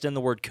also text in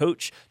the word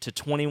coach to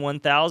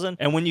 21,000.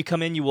 And when you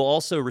come in, you will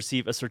also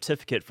receive a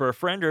certificate for a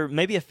friend or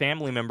maybe a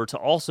family member to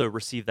also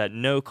receive that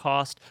no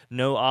cost,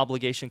 no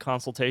obligation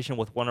consultation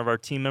with one of our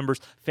team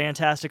members.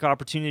 Fantastic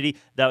opportunity.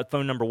 That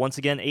phone number, once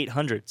again,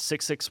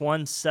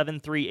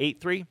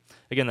 800-661-7383.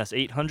 Again, that's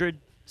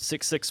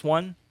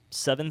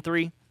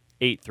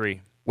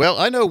 800-661-7383. Well,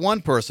 I know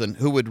one person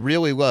who would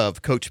really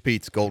love Coach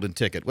Pete's golden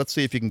ticket. Let's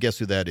see if you can guess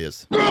who that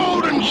is.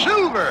 Gold and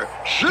silver,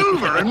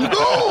 silver and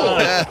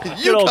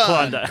gold. Good old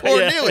Klondike.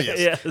 Cornelius.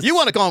 Yes. You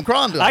want to call him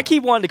Klondike. I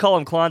keep wanting to call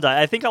him Klondike.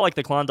 I think I like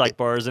the Klondike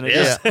bars, and it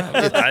just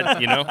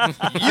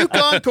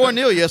Yukon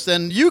Cornelius,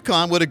 and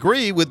Yukon would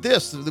agree with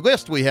this the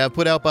list we have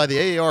put out by the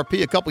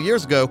AARP a couple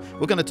years ago.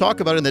 We're going to talk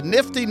about in the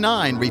Nifty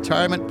 9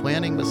 retirement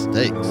planning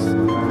mistakes.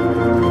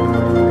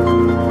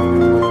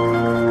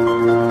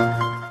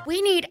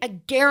 We need a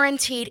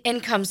guaranteed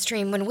income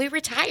stream when we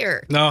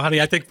retire. No,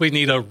 honey, I think we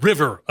need a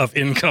river of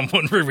income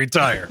when we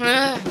retire.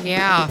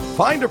 Yeah.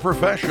 Find a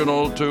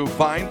professional to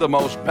find the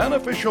most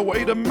beneficial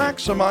way to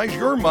maximize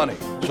your money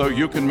so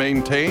you can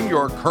maintain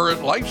your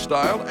current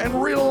lifestyle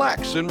and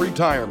relax in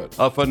retirement.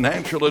 A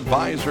financial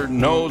advisor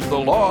knows the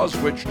laws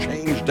which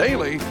change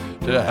daily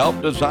to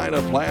help design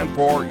a plan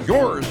for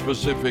your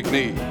specific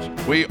needs.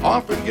 We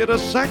often get a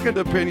second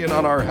opinion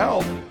on our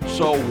health,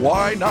 so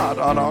why not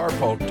on our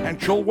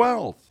potential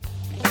wealth?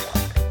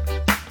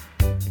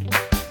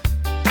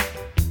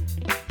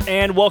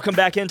 And welcome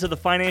back into the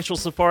Financial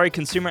Safari.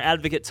 Consumer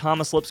advocate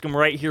Thomas Lipscomb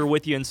right here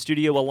with you in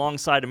studio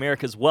alongside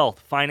America's wealth,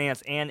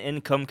 finance, and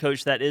income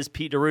coach. That is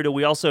Pete D'Arruda.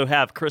 We also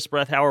have Chris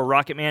Brethauer,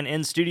 Rocket Man,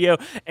 in studio.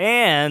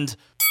 And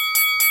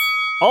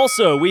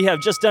also, we have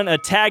just done a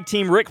tag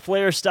team Ric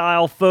Flair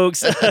style,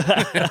 folks.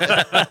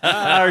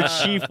 Our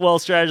chief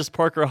wealth strategist,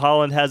 Parker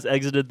Holland, has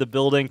exited the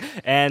building.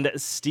 And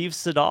Steve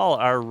Siddall,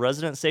 our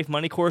resident Safe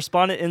Money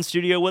correspondent, in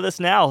studio with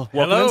us now.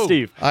 Welcome in,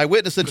 Steve. I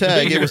witnessed the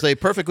tag. It was a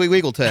perfectly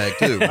legal tag,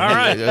 too. All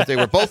right. They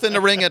were both in the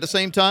ring at the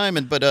same time,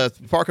 but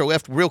Parker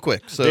left real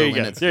quick. So there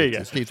you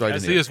go. Steve's right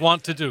As in he here. is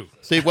wont to do.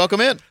 Steve,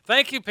 welcome in.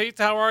 Thank you, Pete.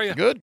 How are you?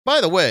 Good.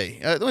 By the way,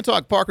 let me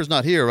talk. Parker's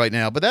not here right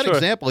now, but that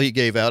example he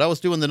gave out, I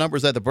was doing the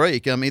numbers at the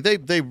break. I mean,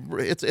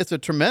 it's a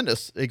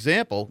tremendous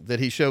example that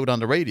he showed on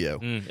the radio.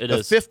 It a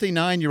is.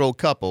 59-year-old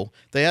couple,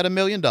 they had $1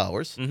 million,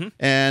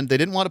 and they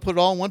didn't want to put it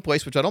all in one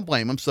place, which I don't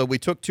blame them. So we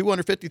took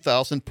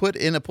 $250,000, put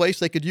in a place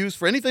they could use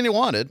for anything they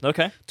wanted.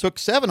 Okay. Took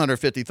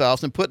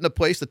 $750,000, put in a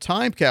place the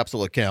time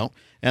capsule account,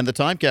 and the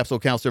time capsule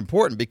accounts are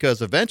important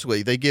because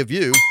eventually they give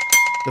you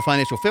the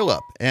financial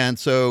fill-up. And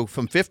so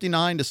from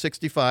 59 to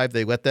 65,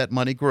 they let that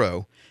money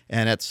grow.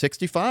 And at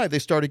 65, they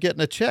started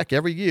getting a check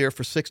every year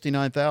for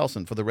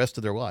 $69,000 for the rest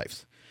of their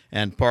lives.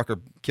 And Parker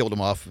killed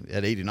them off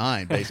at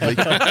 89, basically.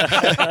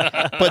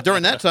 But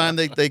during that time,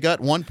 they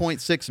got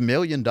 $1.6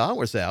 million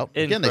out.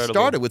 Again, they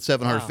started with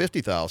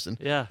 $750,000.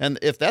 Yeah. And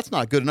if that's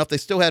not good enough, they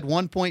still had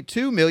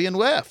 $1.2 million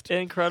left.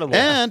 Incredible.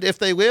 And if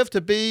they live to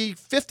be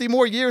 50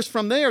 more years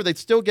from there, they'd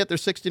still get their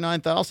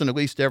 $69,000 at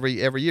least every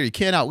year. You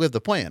can't outlive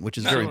the plan, which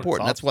is very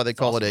important. That's why they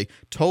call it a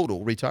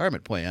total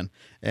retirement plan.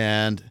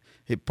 And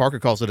Parker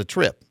calls it a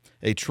TRIP,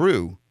 a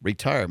true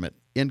retirement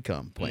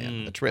income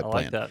plan, a TRIP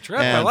plan. That.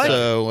 TRIP, And I like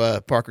so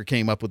Parker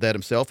came up with that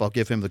himself. I'll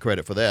give him the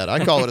credit for that.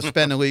 I call it a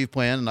spend and leave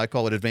plan, and I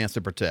call it advance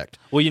and protect.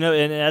 Well,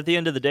 and at the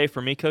end of the day,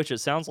 for me, Coach, it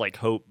sounds like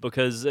hope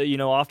because,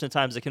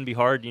 oftentimes it can be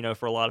hard,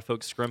 for a lot of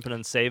folks scrimping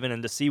and saving,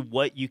 and to see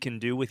what you can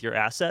do with your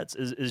assets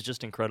is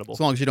just incredible. As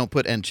long as you don't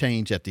put "and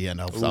change" at the end,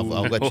 I'll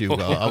let you.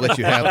 I'll let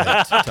you have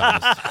that,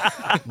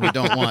 Thomas. We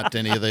don't want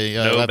any of the.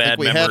 No I bad think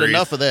we memories. had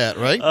enough of that,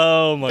 right?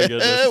 Oh my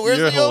goodness,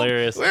 you're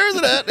hilarious. Where's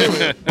it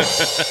at?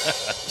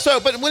 So,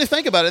 but when you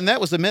think about it, and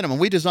that was the minimum.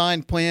 We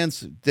designed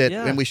plans that,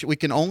 and we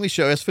can only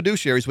show, as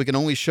fiduciaries, we can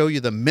only show you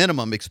the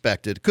minimum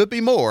expected. Could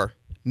be more,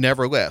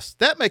 never less.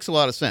 That makes a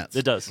lot of sense.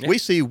 It does. We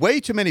see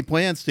way too many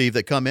plans, Steve,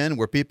 that come in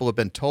where people have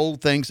been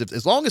told things,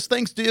 as long as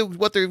things do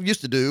what they're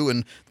used to do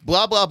and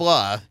blah, blah,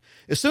 blah.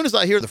 As soon as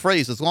I hear the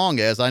phrase, as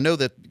long as, I know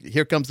that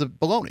here comes the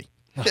baloney.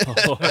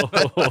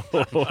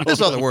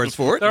 There's other words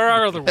for it. There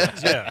are other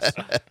words, yes.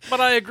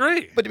 But I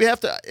agree. But you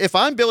have to, if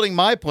I'm building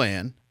my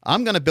plan,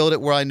 I'm going to build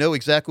it where I know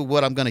exactly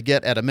what I'm going to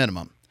get at a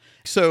minimum.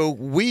 So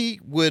we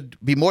would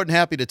be more than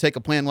happy to take a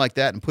plan like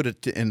that and put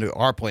it into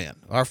our plan,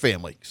 our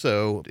family.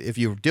 So if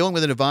you're dealing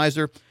with an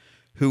advisor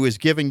who is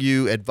giving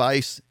you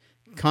advice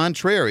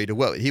contrary to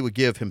what he would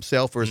give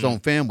himself or his own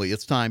family,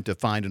 it's time to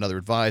find another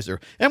advisor.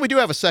 And we do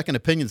have a second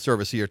opinion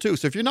service here, too.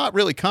 So if you're not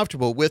really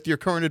comfortable with your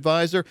current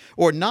advisor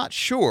or not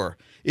sure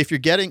if you're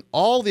getting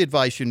all the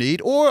advice you need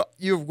or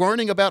you're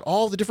learning about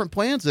all the different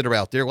plans that are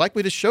out there, like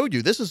we just showed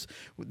you, this is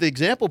the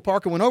example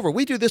Parker went over.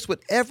 We do this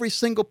with every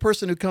single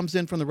person who comes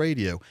in from the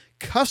radio.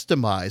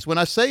 Customize. When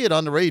I say it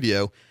on the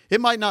radio,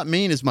 it might not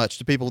mean as much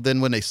to people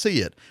than when they see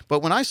it.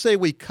 But when I say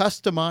we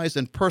customize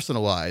and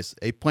personalize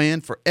a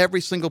plan for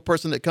every single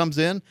person that comes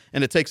in,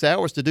 and it takes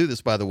hours to do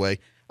this, by the way,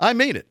 I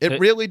mean it. It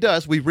really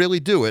does. We really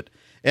do it.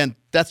 And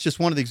that's just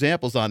one of the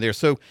examples on there.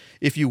 So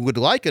if you would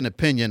like an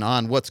opinion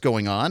on what's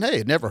going on, hey,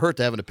 it never hurt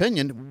to have an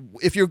opinion.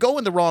 If you're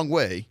going the wrong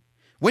way,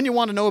 when you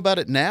want to know about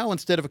it now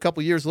instead of a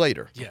couple years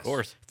later. Yes. Of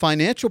course.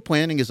 Financial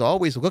planning is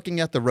always looking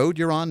at the road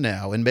you're on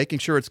now and making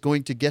sure it's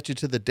going to get you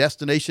to the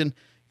destination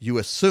you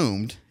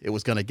assumed it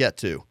was going to get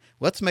to.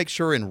 Let's make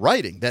sure in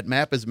writing that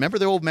map is, remember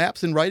the old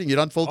maps in writing? You'd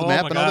unfold the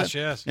map and all that?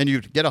 Yes. And you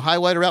get a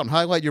highlighter out and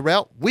highlight your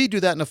route. We do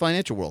that in the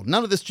financial world.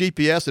 None of this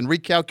GPS and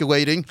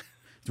recalculating.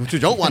 which you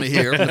don't want to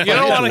hear. You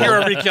don't want to hear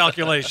a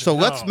recalculation. So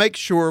let's make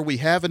sure we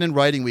have it in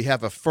writing. We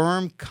have a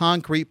firm,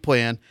 concrete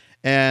plan.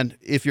 And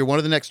if you're one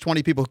of the next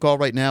 20 people who call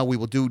right now, we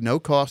will do no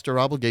cost or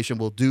obligation.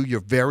 We'll do your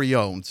very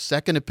own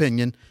second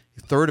opinion,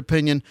 third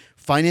opinion,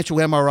 financial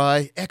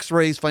MRI,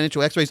 x-rays,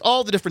 financial x-rays,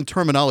 all the different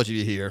terminology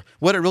you hear.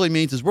 What it really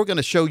means is we're going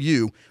to show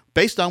you,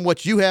 based on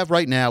what you have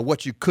right now,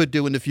 what you could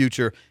do in the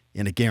future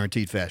in a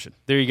guaranteed fashion.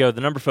 There you go.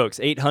 The number, folks,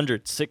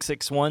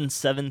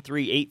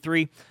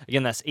 800-661-7383.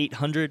 Again, that's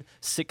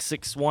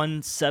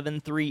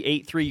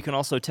 800-661-7383. You can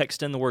also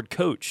text in the word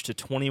coach to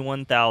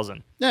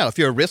 21,000. Now, if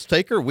you're a risk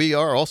taker, we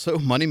are also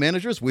money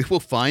managers. We will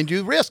find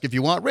you risk if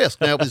you want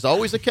risk. Now, there's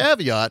always a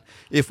caveat.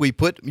 If we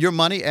put your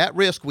money at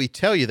risk, we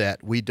tell you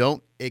that. We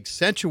don't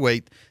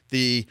accentuate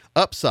the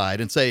upside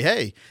and say,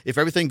 hey, if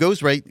everything goes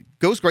great,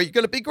 you're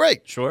going to be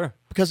great. Sure.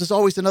 Because there's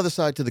always another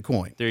side to the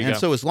coin. There you go. And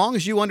so as long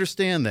as you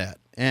understand that,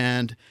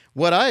 and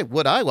what I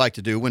like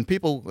to do when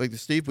people, like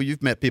Steve, well,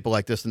 you've met people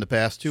like this in the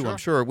past too, I'm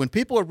sure. When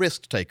people are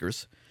risk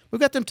takers, we've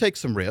got them take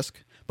some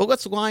risk, but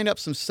let's line up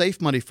some safe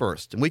money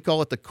first. And we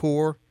call it the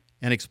core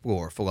and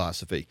explore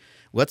philosophy.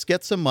 Let's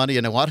get some money,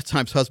 and a lot of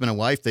times husband and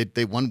wife,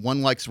 they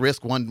one likes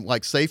risk, one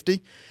likes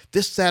safety.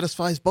 This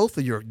satisfies both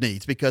of your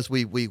needs because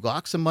we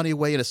lock some money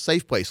away in a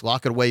safe place.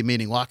 Lock it away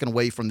meaning locking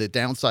away from the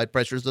downside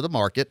pressures of the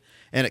market,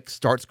 and it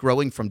starts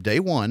growing from day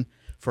one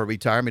for a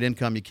retirement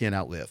income you can't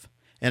outlive.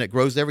 And it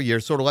grows every year,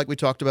 sort of like we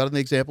talked about in the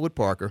example with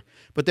Parker.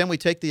 But then we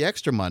take the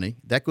extra money,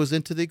 that goes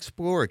into the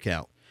Explorer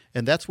account.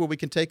 And that's where we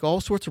can take all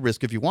sorts of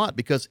risk if you want,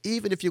 because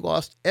even if you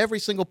lost every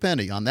single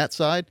penny on that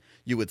side,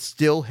 you would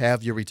still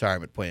have your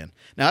retirement plan.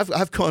 Now,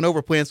 I've gone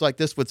over plans like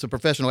this with some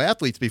professional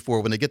athletes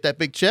before. When they get that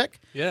big check,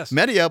 yes,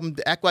 many of them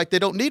act like they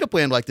don't need a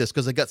plan like this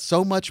because they got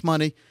so much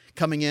money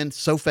coming in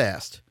so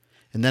fast.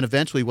 And then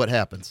eventually what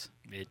happens?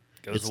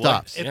 It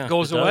stops. It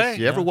goes away.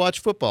 You ever watch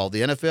football,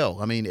 the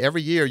NFL? I mean,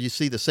 every year you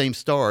see the same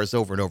stars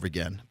over and over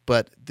again,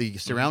 but the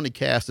surrounding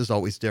cast is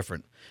always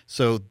different.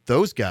 So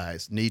those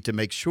guys need to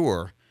make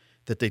sure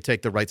that they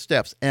take the right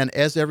steps. And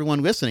as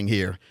everyone listening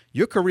here,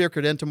 your career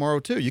could end tomorrow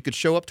too. You could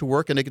show up to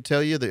work and they could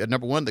tell you that,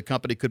 number one, the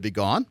company could be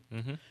gone.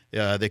 Mm-hmm.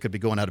 They could be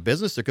going out of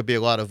business. There could be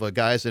a lot of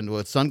guys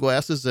with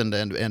sunglasses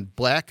and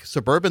black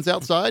Suburbans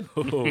outside,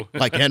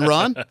 like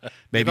Enron.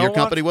 Maybe your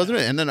company wasn't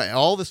it. And then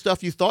all the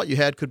stuff you thought you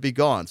had could be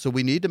gone. So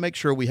we need to make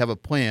sure we have a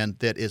plan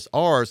that is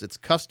ours, it's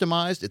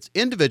customized, it's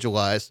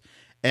individualized,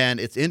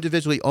 and it's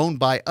individually owned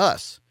by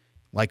us.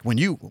 Like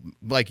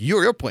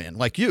your plan,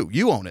 like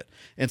you own it,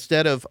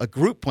 instead of a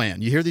group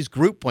plan. You hear these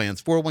group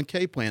plans,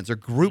 401k plans are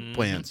group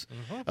plans.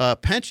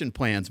 Pension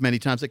plans many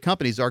times at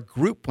companies are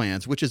group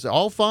plans, which is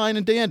all fine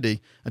and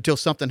dandy until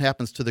something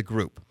happens to the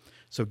group.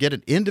 So get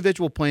an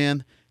individual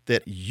plan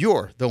that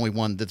you're the only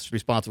one that's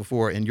responsible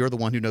for, and you're the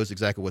one who knows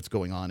exactly what's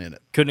going on in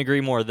it. Couldn't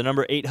agree more. The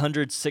number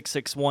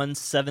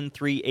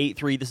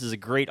 800-661-7383. This is a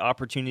great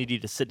opportunity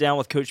to sit down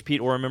with Coach Pete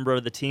or a member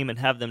of the team and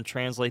have them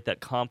translate that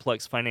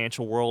complex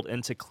financial world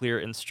into clear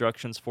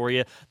instructions for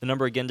you. The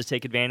number again to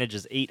take advantage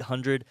is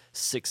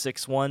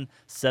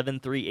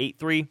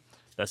 800-661-7383.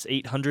 That's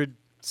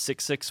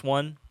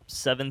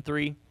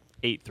 800-661-7383.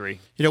 8-3.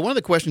 You know, one of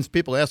the questions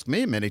people ask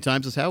me many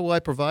times is, how will I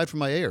provide for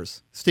my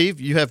heirs? Steve,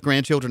 you have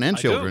grandchildren and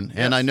children, yes.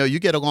 And I know you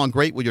get along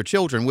great with your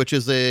children, which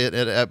is it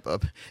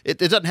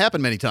doesn't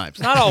happen many times.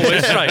 Not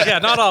always, right? Yeah,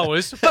 not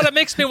always. But it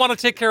makes me want to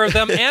take care of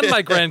them and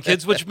my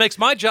grandkids, which makes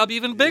my job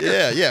even bigger.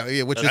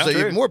 Yeah, which is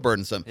even more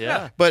burdensome.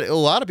 Yeah. But a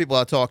lot of people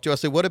I talk to, I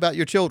say, what about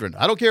your children?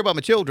 I don't care about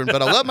my children,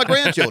 but I love my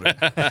grandchildren.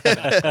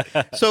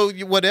 So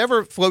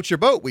whatever floats your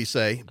boat, we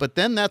say. But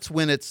then that's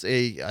when it's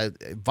a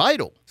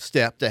vital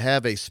step to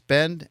have a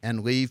spend and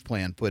leave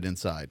plan put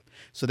inside.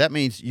 So that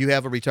means you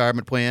have a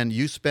retirement plan,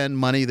 you spend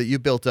money that you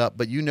built up,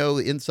 but you know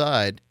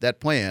inside that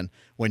plan,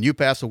 when you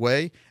pass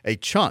away, a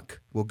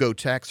chunk will go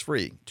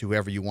tax-free to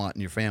whoever you want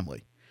in your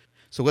family.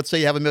 So let's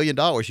say you have $1 million.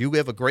 You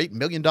have a great $1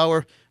 million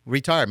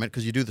retirement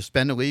because you do the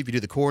spend and leave, you do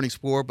the core and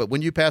explore, but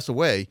when you pass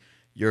away,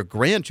 your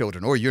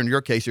grandchildren, or in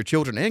your case, your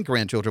children and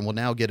grandchildren will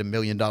now get $1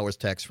 million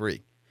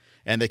tax-free.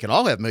 And they can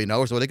all have $1 million,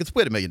 or they can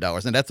split $1 million.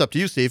 And that's up to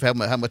you, Steve, how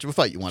much of a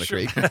fight you want to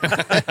create.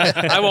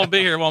 I won't be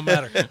here. It won't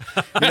matter.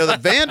 You know, the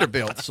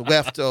Vanderbilts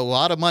left a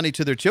lot of money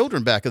to their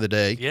children back in the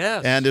day.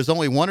 Yes. And there's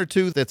only one or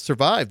two that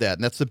survived that,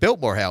 and that's the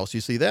Biltmore House.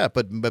 You see that.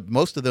 But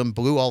most of them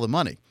blew all the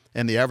money.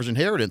 And the average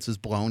inheritance is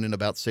blown in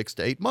about 6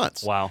 to 8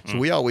 months. Wow. So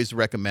we always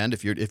recommend,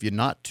 if you're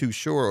not too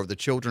sure of the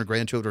children or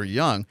grandchildren are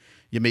young,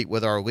 you meet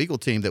with our legal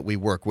team that we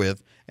work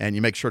with, and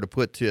you make sure to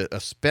put a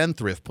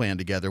spendthrift plan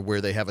together where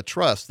they have a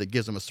trust that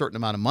gives them a certain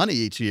amount of money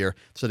each year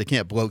so they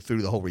can't blow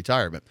through the whole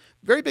retirement.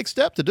 Very big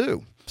step to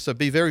do. So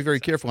be very, very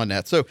careful on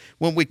that. So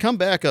when we come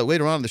back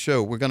later on in the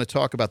show, we're going to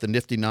talk about the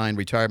Nifty 9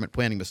 retirement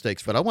planning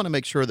mistakes. But I want to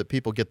make sure that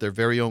people get their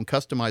very own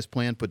customized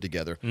plan put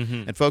together.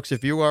 Mm-hmm. And folks,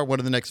 if you are one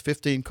of the next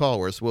 15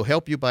 callers, we'll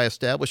help you by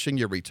establishing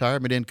your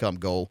retirement income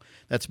goal.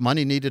 That's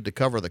money needed to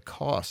cover the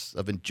costs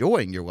of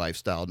enjoying your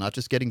lifestyle, not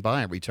just getting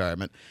by in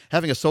retirement. Have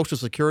having a Social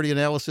Security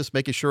analysis,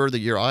 making sure that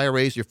your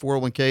IRAs, your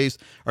 401ks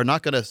are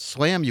not going to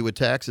slam you with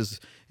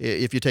taxes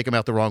if you take them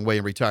out the wrong way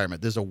in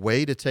retirement. There's a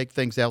way to take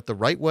things out the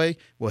right way.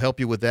 We'll help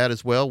you with that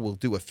as well. We'll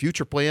do a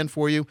future plan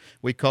for you.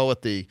 We call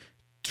it the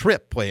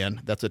TRIP plan.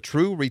 That's a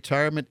true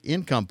retirement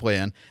income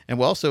plan. And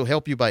we'll also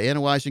help you by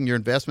analyzing your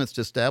investments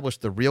to establish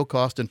the real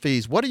cost and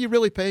fees. What are you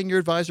really paying your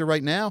advisor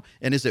right now?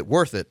 And is it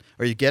worth it?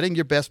 Are you getting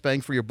your best bang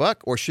for your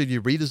buck, or should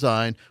you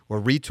redesign or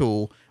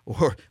retool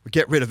or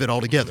get rid of it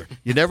altogether?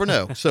 You never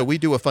know. So we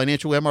do a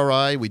financial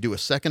MRI. We do a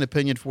second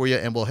opinion for you,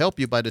 and we'll help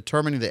you by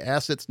determining the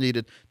assets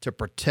needed to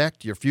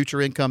protect your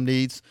future income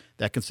needs.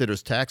 That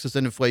considers taxes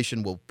and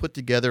inflation. We'll put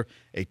together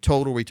a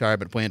total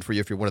retirement plan for you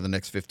if you're one of the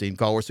next 15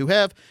 callers who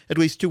have at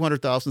least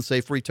 $200,000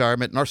 saved for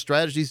retirement. And our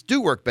strategies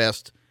do work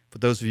best for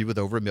those of you with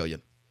over $1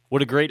 million.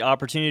 What a great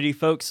opportunity,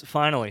 folks.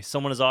 Finally,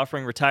 someone is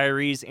offering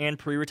retirees and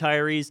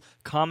pre-retirees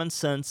common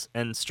sense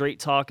and straight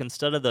talk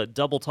instead of the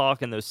double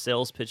talk and those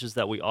sales pitches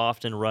that we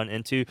often run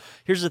into.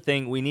 Here's the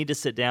thing. We need to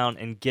sit down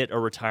and get a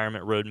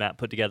retirement roadmap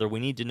put together. We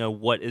need to know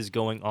what is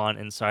going on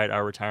inside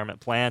our retirement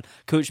plan.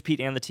 Coach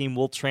Pete and the team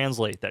will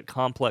translate that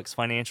complex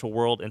financial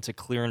world into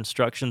clear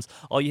instructions.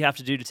 All you have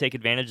to do to take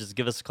advantage is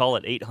give us a call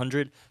at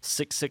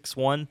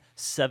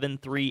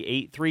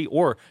 800-661-7383,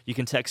 or you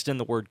can text in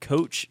the word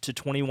coach to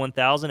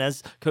 21,000.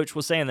 As Coach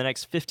was saying, the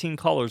next 15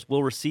 callers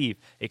will receive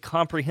a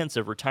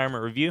comprehensive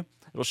retirement review.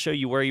 It'll show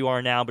you where you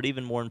are now, but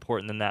even more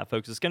important than that,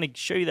 folks, it's going to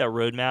show you that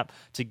roadmap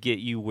to get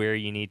you where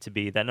you need to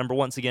be. That number,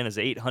 once again, is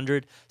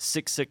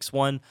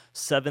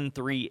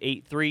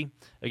 800-661-7383.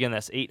 Again,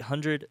 that's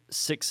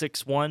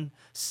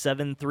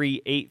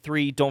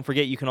 800-661-7383. Don't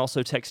forget, you can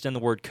also text in the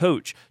word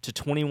coach to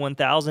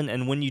 21,000,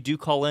 and when you do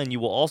call in, you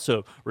will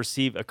also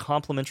receive a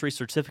complimentary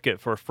certificate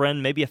for a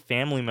friend, maybe a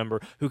family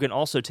member, who can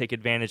also take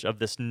advantage of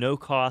this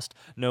no-cost,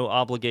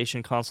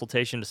 no-obligation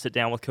consultation to sit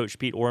down with Coach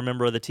Pete or a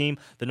member of the team.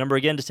 The number,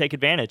 again, to take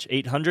advantage,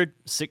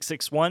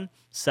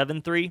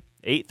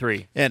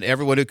 800-661-7383. And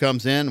everyone who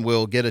comes in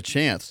will get a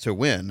chance to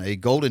win a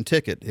golden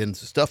ticket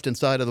stuffed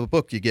inside of the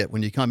book you get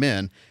when you come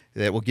in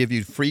that will give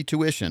you free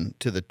tuition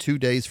to the 2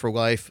 Days for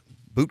Life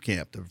boot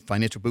camp, the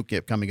financial boot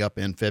camp coming up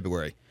in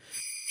February.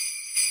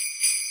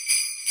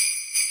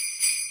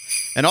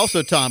 And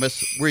also,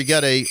 Thomas, we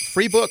got a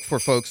free book for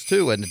folks,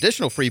 too, an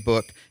additional free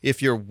book.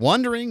 If you're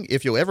wondering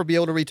if you'll ever be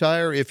able to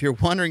retire, if you're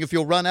wondering if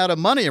you'll run out of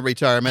money in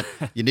retirement,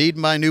 you need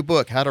my new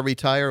book, How to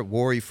Retire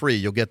Worry-Free.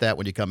 You'll get that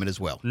when you come in as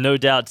well. No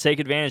doubt. Take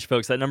advantage,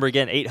 folks. That number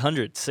again,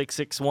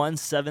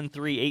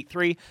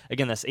 800-661-7383.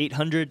 Again, that's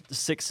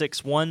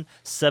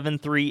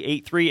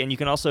 800-661-7383. And you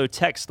can also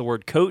text the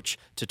word coach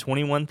to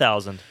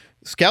 21,000.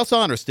 Scouts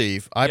Honor,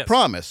 Steve, I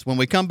promise when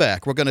we come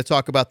back, we're going to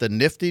talk about the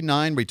nifty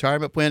 9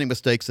 retirement planning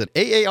mistakes that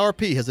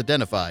AARP has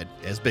identified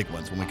as big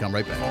ones when we come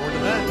right back. Forward to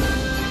that.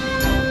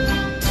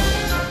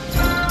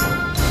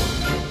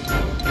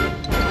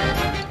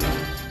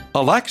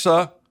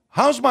 Alexa,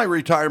 how's my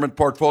retirement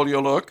portfolio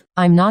look?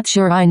 I'm not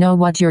sure I know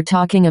what you're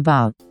talking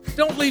about.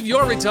 Don't leave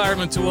your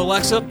retirement to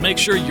Alexa. Make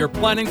sure you're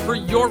planning for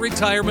your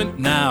retirement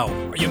now.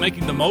 Are you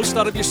making the most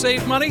out of your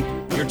saved money?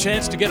 Your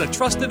chance to get a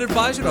trusted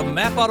advisor to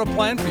map out a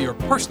plan for your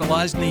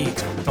personalized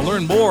needs. To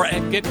learn more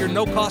and get your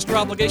no-cost or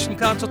obligation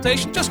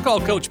consultation, just call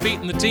Coach Pete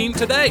and the team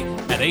today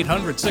at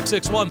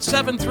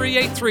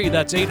 800-661-7383.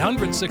 That's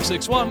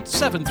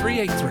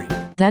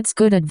 800-661-7383. That's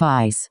good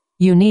advice.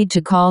 You need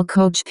to call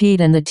Coach Pete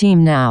and the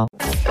team now.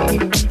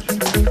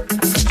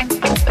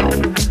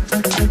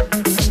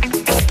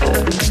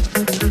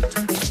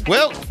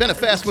 Well, it's been a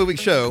fast-moving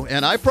show,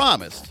 and I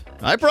promised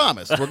we're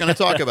going to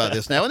talk about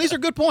this now. And these are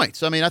good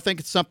points. I mean, I think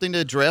it's something to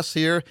address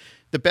here.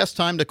 The best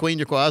time to clean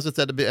your closet's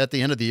at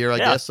the end of the year, I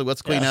guess. So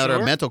let's clean out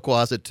our mental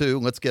closet, too.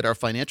 Let's get our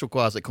financial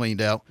closet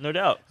cleaned out. No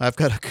doubt. I've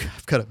got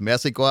a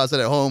messy closet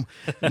at home.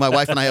 My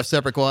wife and I have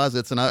separate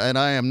closets, and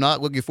I am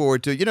not looking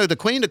forward to, to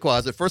clean the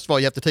closet. First of all,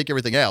 you have to take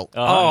everything out.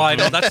 Oh, I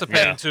know. That's a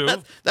pain, too.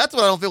 That's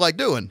what I don't feel like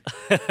doing.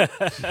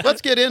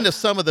 Let's get into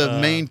some of the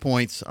main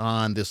points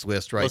on this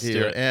list right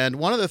here. And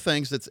one of the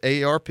things that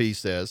AARP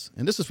says,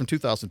 and this is from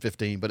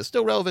 2015, but it's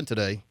still relevant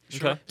today.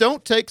 Sure.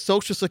 Don't take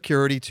Social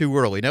Security too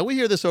early. Now, we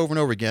hear this over and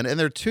over again,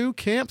 and there are two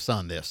camps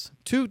on this,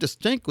 two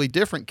distinctly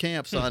different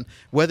camps on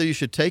whether you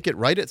should take it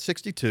right at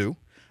 62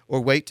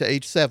 or wait to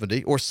age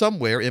 70 or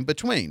somewhere in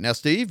between. Now,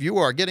 Steve, you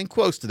are getting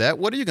close to that.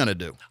 What are you going to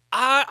do?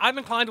 I'm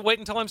inclined to wait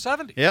until I'm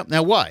 70. Yep.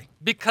 Now, why?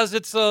 Because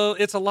it's a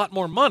lot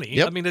more money.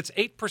 Yep. I mean, it's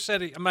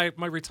 8%.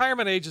 My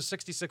retirement age is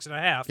 66 and a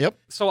half. Yep.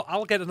 So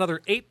I'll get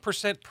another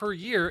 8% per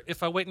year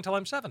if I wait until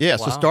I'm 70. Yeah,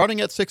 so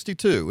starting at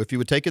 62, if you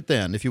would take it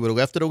then, if you would have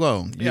left it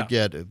alone, you'd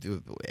get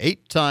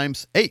 8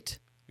 times 8.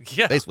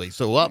 Yeah. Basically.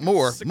 So a lot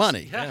more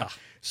money. Yeah.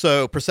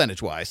 So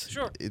percentage-wise.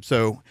 Sure.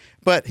 So,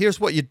 but here's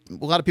what a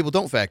lot of people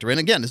don't factor in.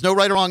 Again, there's no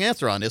right or wrong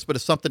answer on this, but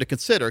it's something to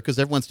consider because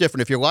everyone's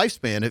different. If your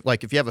lifespan,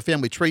 like if you have a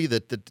family tree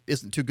that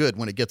isn't too good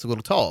when it gets a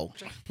little tall,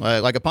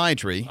 like a pine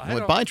tree.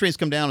 When pine trees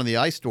come down in the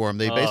ice storm,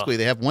 they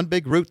have one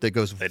big root that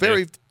goes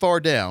very far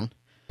down.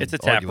 It's a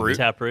taproot.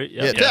 Taproot.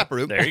 Yeah,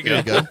 taproot. There you go.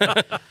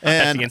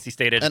 And that's the NC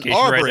State education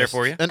right there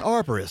for you. An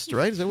arborist,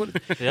 right? Is that what?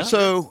 Yeah.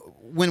 So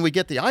when we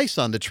get the ice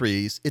on the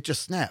trees, it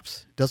just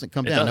snaps. It doesn't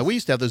come down. Now, we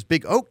used to have those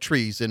big oak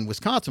trees in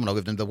Wisconsin when I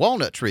lived in, the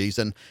walnut trees,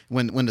 and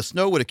when the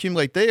snow would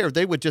accumulate there,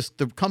 they would just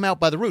come out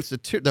by the roots.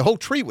 The whole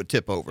tree would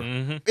tip over.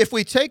 Mm-hmm. If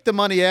we take the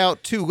money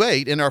out too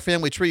late and our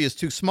family tree is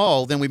too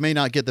small, then we may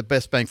not get the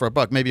best bang for our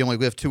buck. Maybe only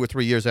live 2 or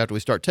 3 years after we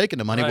start taking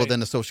the money. Right. Well, then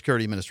the Social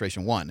Security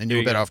Administration won, and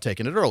you're better off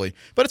taking it early.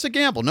 But it's a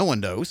gamble. No one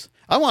knows.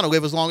 I want to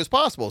live as long as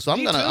possible, so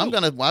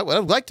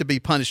I'd like to be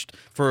punished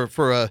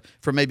for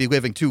maybe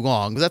living too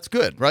long. That's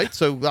good, right?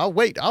 So I'll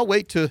wait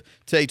to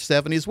age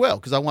 70 as well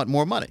because I want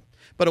more money.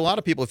 But a lot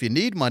of people, if you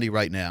need money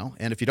right now,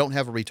 and if you don't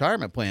have a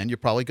retirement plan, you're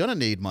probably going to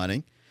need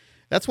money.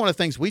 That's one of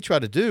the things we try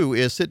to do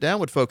is sit down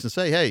with folks and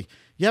say, hey,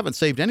 you haven't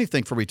saved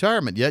anything for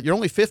retirement yet. You're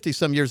only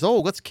 50-some years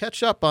old. Let's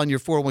catch up on your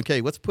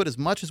 401k. Let's put as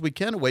much as we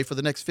can away for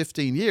the next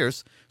 15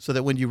 years so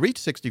that when you reach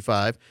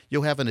 65,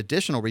 you'll have an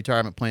additional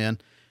retirement plan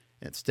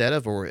instead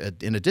of or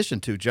in addition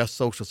to just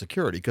Social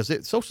Security, because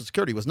Social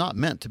Security was not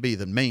meant to be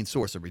the main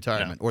source of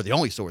retirement or the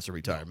only source of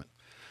retirement.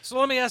 So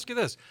let me ask you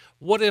this.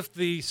 What if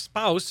the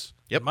spouse,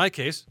 in my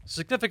case,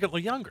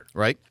 significantly younger?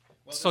 Right.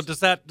 So does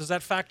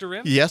that factor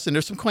in? Yes, and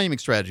there's some claiming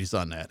strategies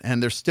on that,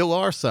 and there still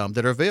are some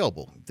that are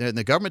available. And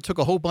the government took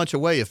a whole bunch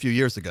away a few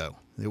years ago.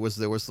 There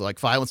was like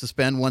file and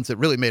suspend ones that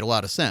really made a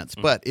lot of sense.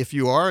 Mm-hmm. But if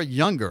you are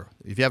younger,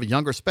 if you have a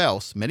younger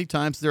spouse, many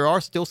times there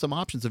are still some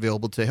options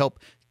available to help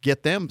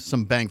get them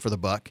some bang for the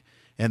buck,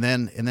 and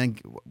then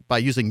by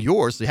using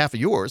yours, half of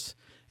yours,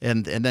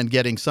 and then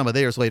getting some of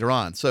theirs later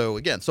on. So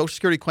again, Social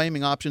Security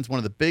claiming options, one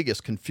of the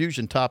biggest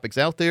confusion topics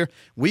out there.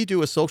 We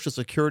do a Social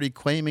Security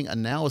claiming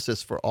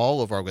analysis for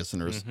all of our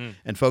listeners. Mm-hmm.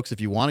 And folks, if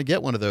you want to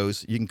get one of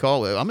those, you can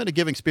call it. I'm in a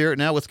giving spirit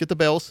now. Let's get the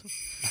bells.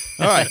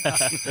 All right.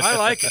 I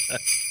like it.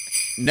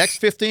 Next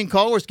 15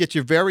 callers get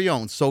your very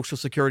own Social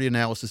Security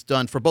analysis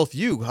done for both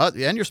you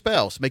and your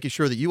spouse, making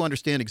sure that you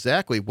understand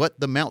exactly what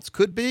the amounts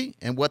could be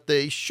and what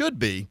they should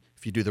be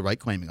if you do the right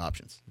claiming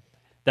options.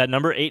 That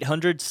number,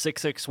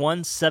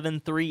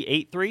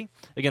 800-661-7383.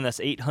 Again, that's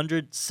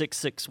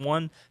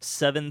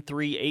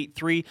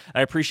 800-661-7383.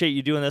 I appreciate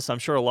you doing this. I'm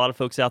sure a lot of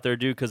folks out there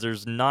do because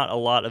there's not a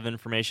lot of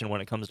information when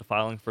it comes to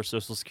filing for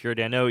Social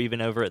Security. I know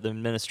even over at the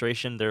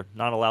administration, they're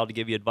not allowed to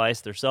give you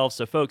advice themselves.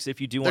 So, folks,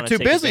 if you do want to take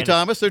advantage... They're too busy,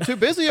 Thomas. They're too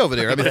busy over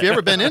there. I mean, if you've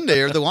ever been in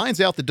there, the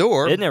line's out the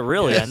door. Isn't it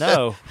really? I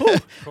know.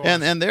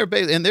 and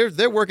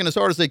they're working as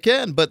hard as they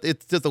can, but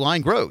it's just the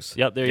line grows.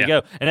 Yep, there you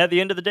go. And at the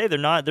end of the day, they're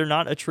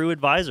not a true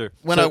advisor.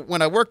 When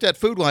I worked at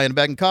Food Lion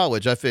back in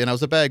college, and I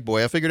was a bag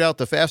boy, I figured out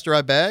the faster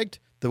I bagged,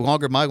 the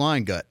longer my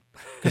line got.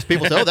 Because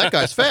people say, oh, that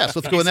guy's fast.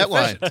 Let's go in that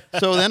line.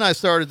 So then I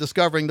started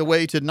discovering the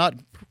way to not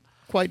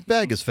quite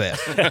bag as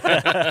fast.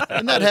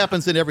 And that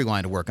happens in every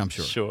line of work, I'm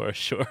sure.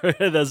 Sure.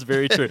 That's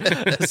very true.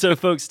 So,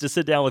 folks, to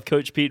sit down with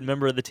Coach Pete,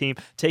 member of the team,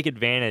 take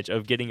advantage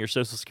of getting your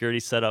Social Security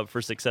set up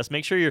for success.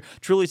 Make sure you're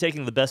truly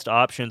taking the best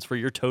options for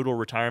your total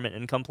retirement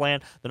income plan.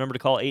 The number to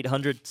call,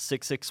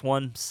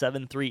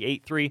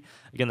 800-661-7383.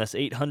 Again, that's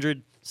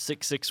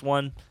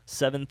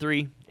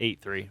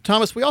 800-661-7383.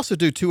 Thomas, we also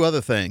do two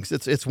other things.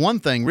 It's one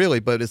thing, really,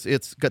 but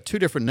it's got two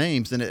different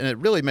names, and it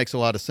really makes a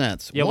lot of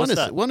sense. Yeah,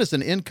 one is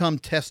an income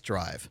test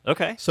drive.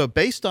 Okay. So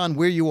based on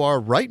where you are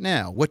right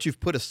now, what you've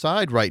put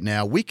aside right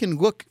now, we can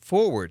look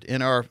forward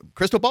in our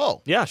crystal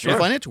ball. Yeah, sure. In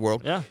the financial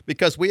world. Yeah.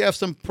 Because we have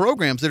some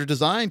programs that are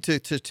designed to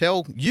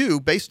tell you,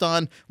 based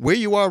on where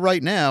you are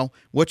right now,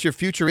 what your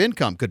future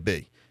income could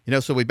be.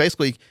 So we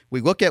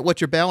look at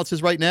what your balance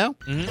is right now,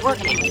 put it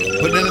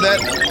into that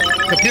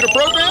computer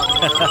program.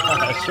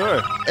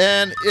 Sure.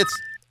 And it's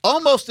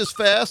almost as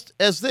fast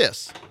as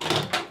this.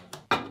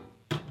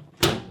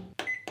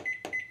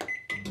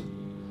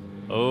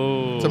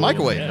 Oh, it's a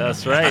microwave. Yeah,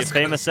 that's right.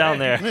 Famous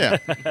sound there. Yeah.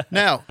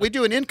 Now, we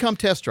do an income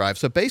test drive.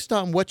 So based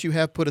on what you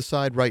have put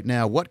aside right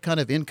now, what kind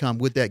of income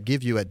would that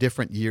give you at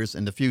different years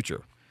in the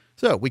future?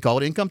 So we call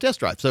it income test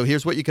drive. So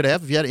here's what you could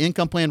have if you had an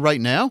income plan right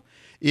now.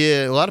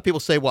 A lot of people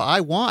say, well, I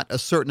want a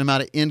certain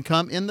amount of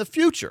income in the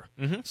future.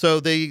 Mm-hmm. So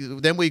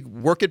then we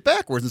work it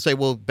backwards and say,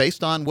 well,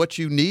 based on what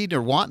you need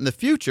or want in the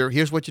future,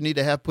 here's what you need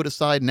to have put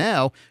aside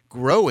now,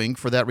 growing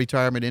for that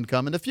retirement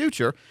income in the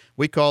future.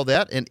 We call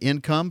that an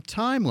income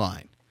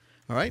timeline.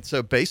 All right,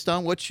 so based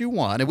on what you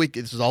want, and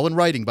this is all in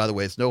writing, by the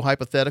way. It's no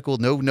hypothetical,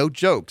 no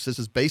jokes. This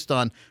is based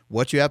on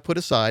what you have put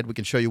aside. We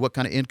can show you what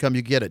kind of income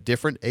you get at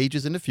different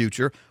ages in the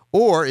future.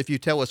 Or if you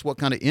tell us what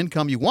kind of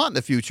income you want in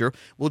the future,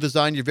 we'll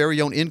design your very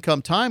own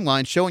income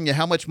timeline showing you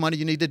how much money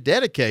you need to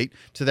dedicate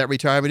to that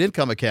retirement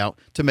income account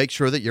to make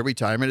sure that your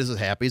retirement is as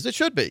happy as it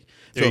should be.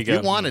 So if you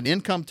want an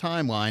income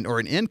timeline or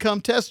an income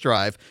test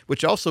drive,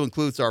 which also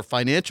includes our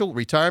financial,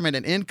 retirement,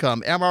 and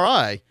income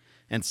MRI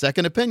and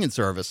second opinion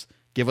service,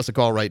 give us a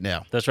call right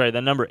now. That's right.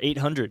 That number,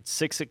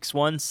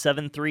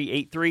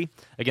 800-661-7383.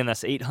 Again,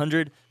 that's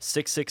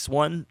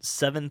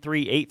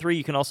 800-661-7383.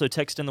 You can also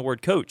text in the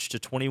word coach to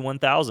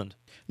 21,000.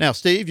 Now,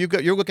 Steve,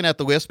 you're looking at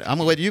the list. I'm going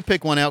to let you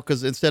pick one out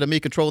because instead of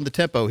me controlling the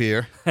tempo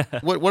here,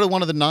 what are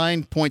one of the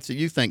 9 points that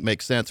you think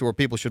make sense or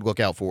people should look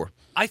out for?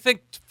 I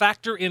think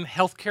factor in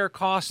healthcare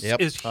costs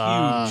is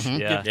huge.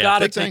 You've got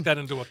to take that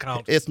into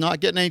account. It's not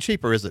getting any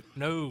cheaper, is it?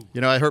 No.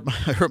 You know, I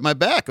hurt my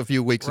back a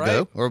few weeks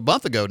ago, or a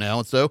month ago now,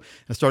 and so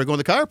I started going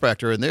to the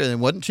chiropractor, and it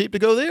wasn't cheap to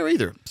go there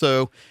either.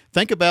 So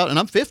think about, and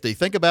I'm 50,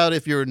 think about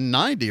if you're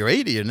 90 or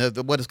 80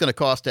 and what it's going to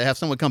cost to have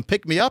someone come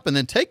pick me up and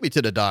then take me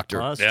to the doctor.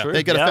 That's true.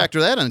 They got to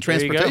factor that in,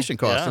 transportation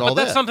costs and all but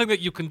that. That's something that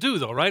you can do,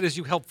 though, right? Is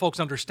you help folks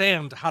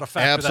understand how to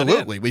factor that in.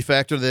 Absolutely. We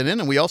factor that in,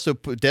 and we also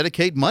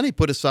dedicate money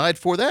put aside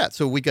for that.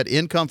 So we got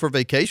income for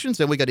vacations,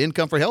 and we got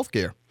income for health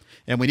care.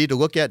 And we need to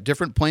look at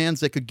different plans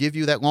that could give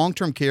you that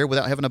long-term care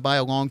without having to buy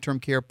a long-term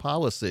care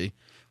policy,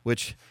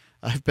 which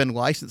I've been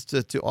licensed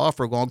to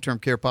offer long-term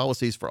care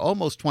policies for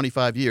almost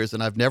 25 years,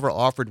 and I've never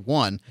offered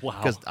one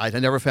because I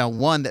never found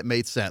one that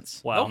made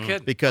sense. Wow. No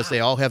kidding. Because they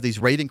all have these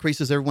rate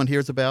increases everyone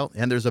hears about,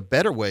 and there's a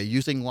better way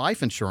using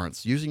life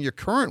insurance, using your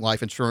current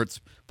life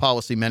insurance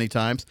policy many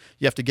times.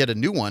 You have to get a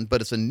new one, but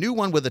it's a new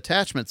one with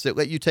attachments that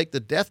let you take the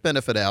death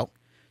benefit out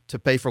to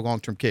pay for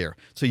long-term care.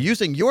 So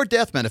using your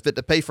death benefit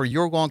to pay for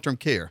your long-term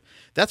care.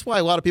 That's why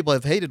a lot of people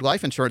have hated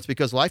life insurance,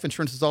 because life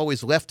insurance is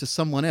always left to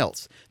someone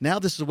else. Now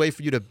this is a way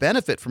for you to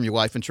benefit from your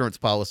life insurance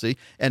policy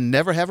and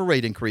never have a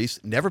rate increase,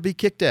 never be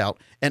kicked out,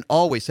 and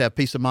always have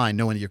peace of mind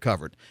knowing you're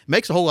covered.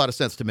 Makes a whole lot of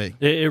sense to me.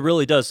 It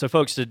really does. So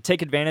folks, to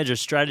take advantage of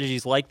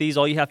strategies like these,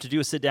 all you have to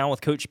do is sit down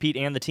with Coach Pete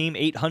and the team.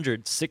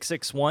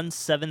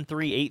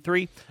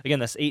 800-661-7383. Again,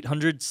 that's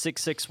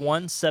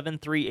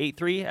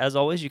 800-661-7383. As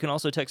always, you can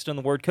also text in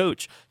the word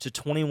coach to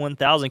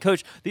 21,000.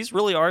 Coach, these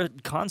really are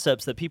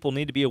concepts that people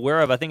need to be aware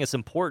of. I think it's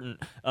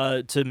important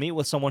to meet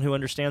with someone who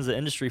understands the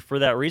industry for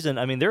that reason.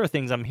 I mean, there are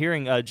things I'm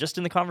hearing just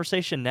in the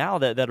conversation now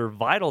that are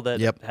vital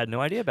that I had no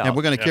idea about. And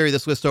we're going to carry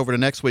this list over to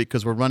next week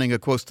because we're running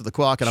close to the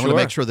clock, and I want to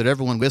make sure that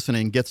everyone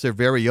listening gets their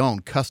very own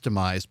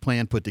customized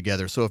plan put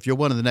together. So if you're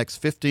one of the next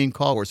 15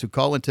 callers who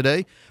call in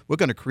today, we're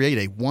going to create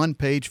a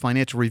one-page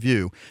financial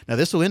review. Now,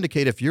 this will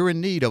indicate if you're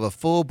in need of a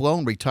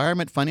full-blown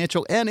retirement,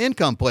 financial, and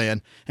income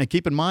plan. And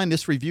keep in mind,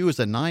 this review is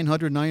a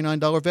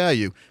 $999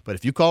 value. But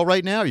if you call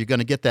right now, you're going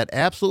to get that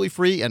absolutely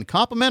free and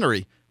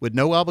complimentary with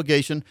no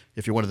obligation.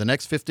 If you're one of the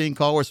next 15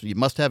 callers, you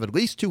must have at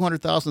least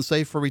 $200,000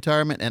 saved for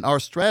retirement, and our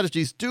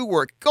strategies do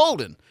work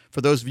golden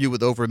for those of you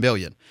with over $1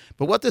 million.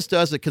 But what this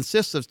does, it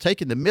consists of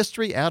taking the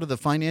mystery out of the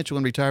financial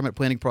and retirement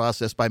planning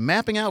process by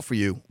mapping out for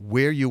you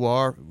where you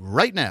are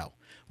right now.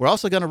 We're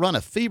also going to run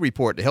a fee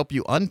report to help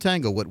you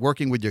untangle what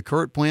working with your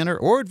current planner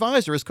or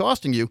advisor is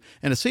costing you,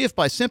 and to see if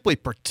by simply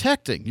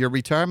protecting your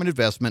retirement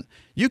investment,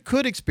 you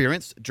could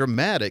experience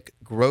dramatic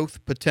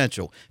growth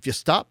potential. If you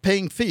stop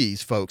paying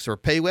fees, folks, or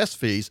pay less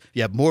fees,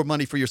 you have more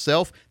money for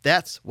yourself.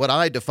 That's what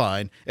I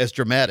define as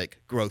dramatic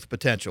growth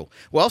potential.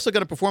 We're also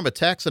going to perform a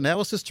tax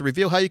analysis to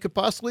reveal how you could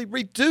possibly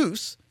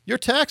reduce your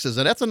taxes,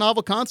 and that's a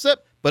novel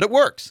concept, but it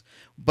works.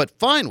 But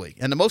finally,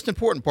 and the most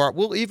important part,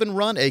 we'll even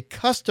run a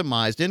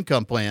customized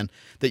income plan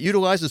that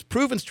utilizes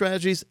proven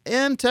strategies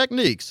and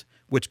techniques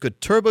which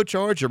could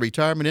turbocharge your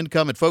retirement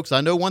income. And folks,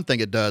 I know one thing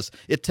it does.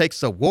 It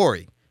takes the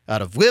worry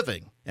out of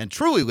living and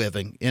truly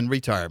living in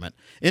retirement.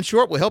 In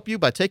short, we'll help you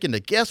by taking the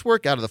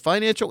guesswork out of the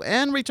financial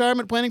and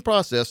retirement planning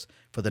process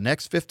for the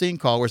next 15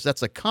 callers.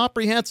 That's a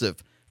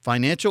comprehensive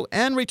financial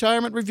and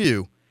retirement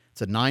review.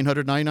 It's a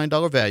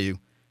 $999 value.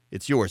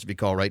 It's yours if you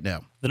call right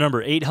now. The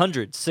number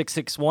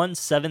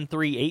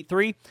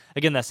 800-661-7383.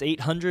 Again, that's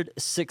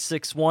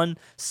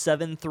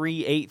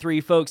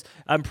 800-661-7383. Folks,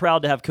 I'm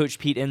proud to have Coach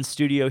Pete in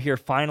studio here,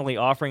 finally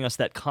offering us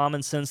that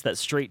common sense, that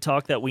straight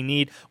talk that we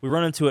need. We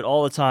run into it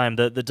all the time,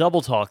 the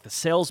double talk, the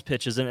sales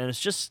pitches, and it's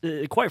just,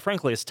 quite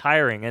frankly, it's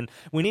tiring. And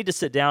we need to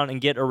sit down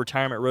and get a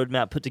retirement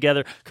roadmap put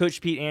together.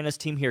 Coach Pete and his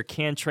team here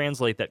can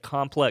translate that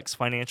complex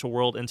financial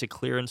world into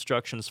clear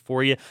instructions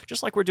for you,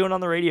 just like we're doing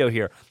on the radio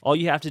here. All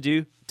you have to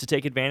do to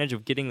take advantage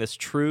of getting this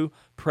true,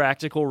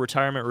 practical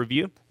retirement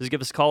review is give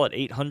us a call at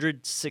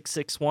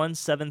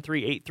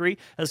 800-661-7383.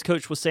 As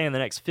Coach was saying, the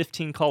next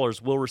 15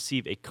 callers will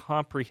receive a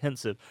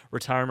comprehensive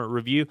retirement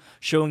review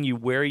showing you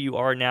where you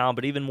are now,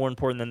 but even more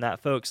important than that,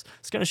 folks,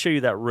 it's going to show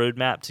you that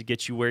roadmap to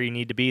get you where you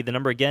need to be. The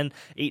number again,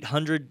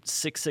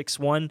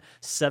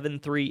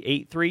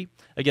 800-661-7383.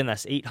 Again,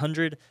 that's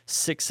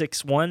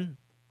 800-661-7383.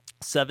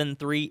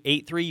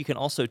 7383. You can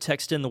also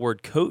text in the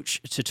word coach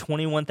to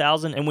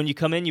 21,000. And when you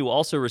come in, you will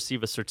also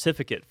receive a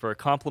certificate for a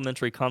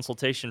complimentary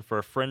consultation for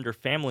a friend or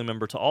family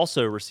member to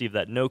also receive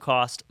that no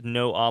cost,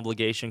 no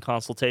obligation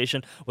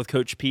consultation with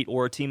Coach Pete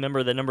or a team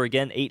member. That number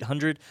again,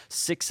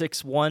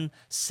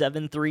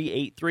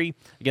 800-661-7383.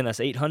 Again, that's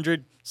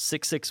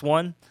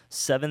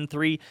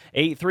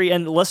 800-661-7383.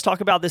 And let's talk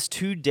about this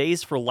 2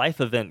 days for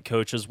life event,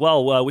 Coach, as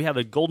well. We have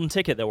a golden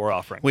ticket that we're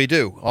offering. We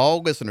do.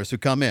 All listeners who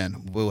come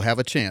in will have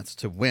a chance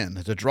to win,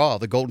 to draw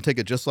the golden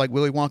ticket, just like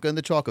Willy Wonka and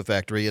the Chocolate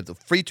Factory. It's a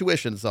free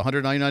tuition. It's a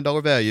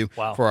 $199 value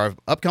for our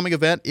upcoming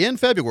event in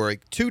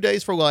February, 2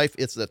 days for life.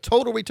 It's a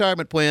total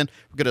retirement plan.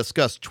 We're going to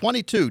discuss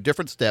 22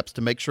 different steps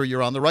to make sure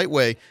you're on the right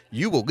way.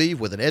 You will leave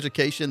with an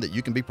education that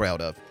you can be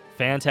proud of.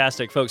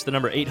 Fantastic, folks. The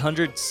number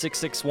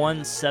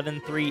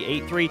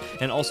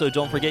 800-661-7383. And also,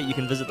 don't forget, you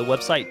can visit the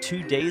website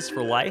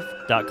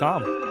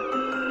 2daysforlife.com.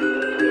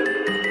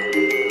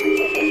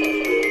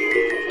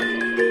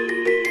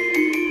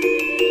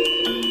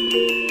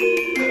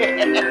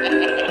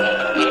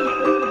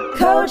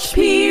 Coach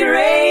P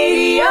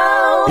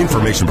Radio.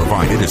 Information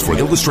provided is for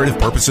illustrative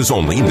purposes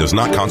only and does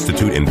not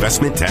constitute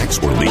investment, tax,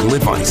 or legal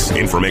advice.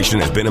 Information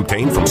has been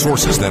obtained from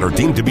sources that are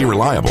deemed to be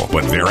reliable,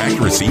 but their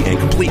accuracy and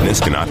completeness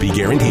cannot be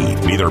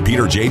guaranteed. Neither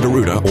Peter J.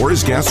 D'Arruda or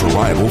his guests are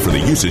liable for the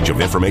usage of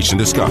information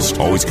discussed.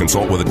 Always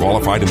consult with a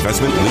qualified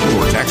investment,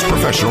 legal, or tax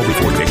professional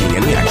before taking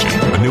any action.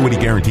 Annuity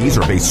guarantees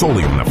are based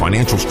solely on the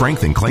financial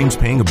strength and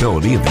claims-paying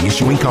ability of the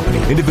issuing company.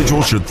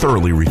 Individuals should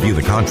thoroughly review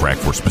the contract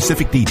for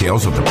specific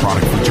details of the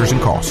product features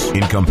and costs.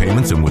 Income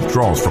payments and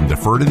withdrawals from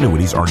deferred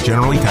annuities are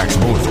generally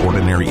taxable as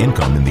ordinary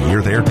income in the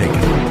year they are taken.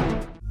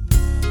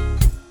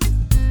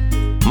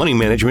 Money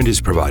management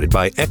is provided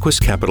by Equus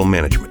Capital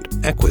Management.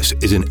 Equus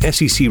is an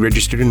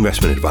SEC-registered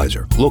investment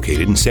advisor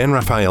located in San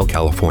Rafael,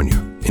 California.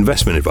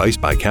 Investment advice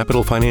by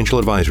Capital Financial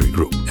Advisory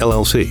Group,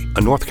 LLC,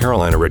 a North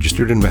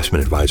Carolina-registered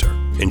investment advisor.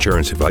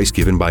 Insurance advice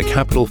given by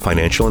Capital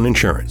Financial and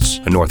Insurance,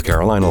 a North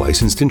Carolina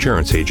licensed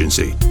insurance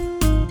agency.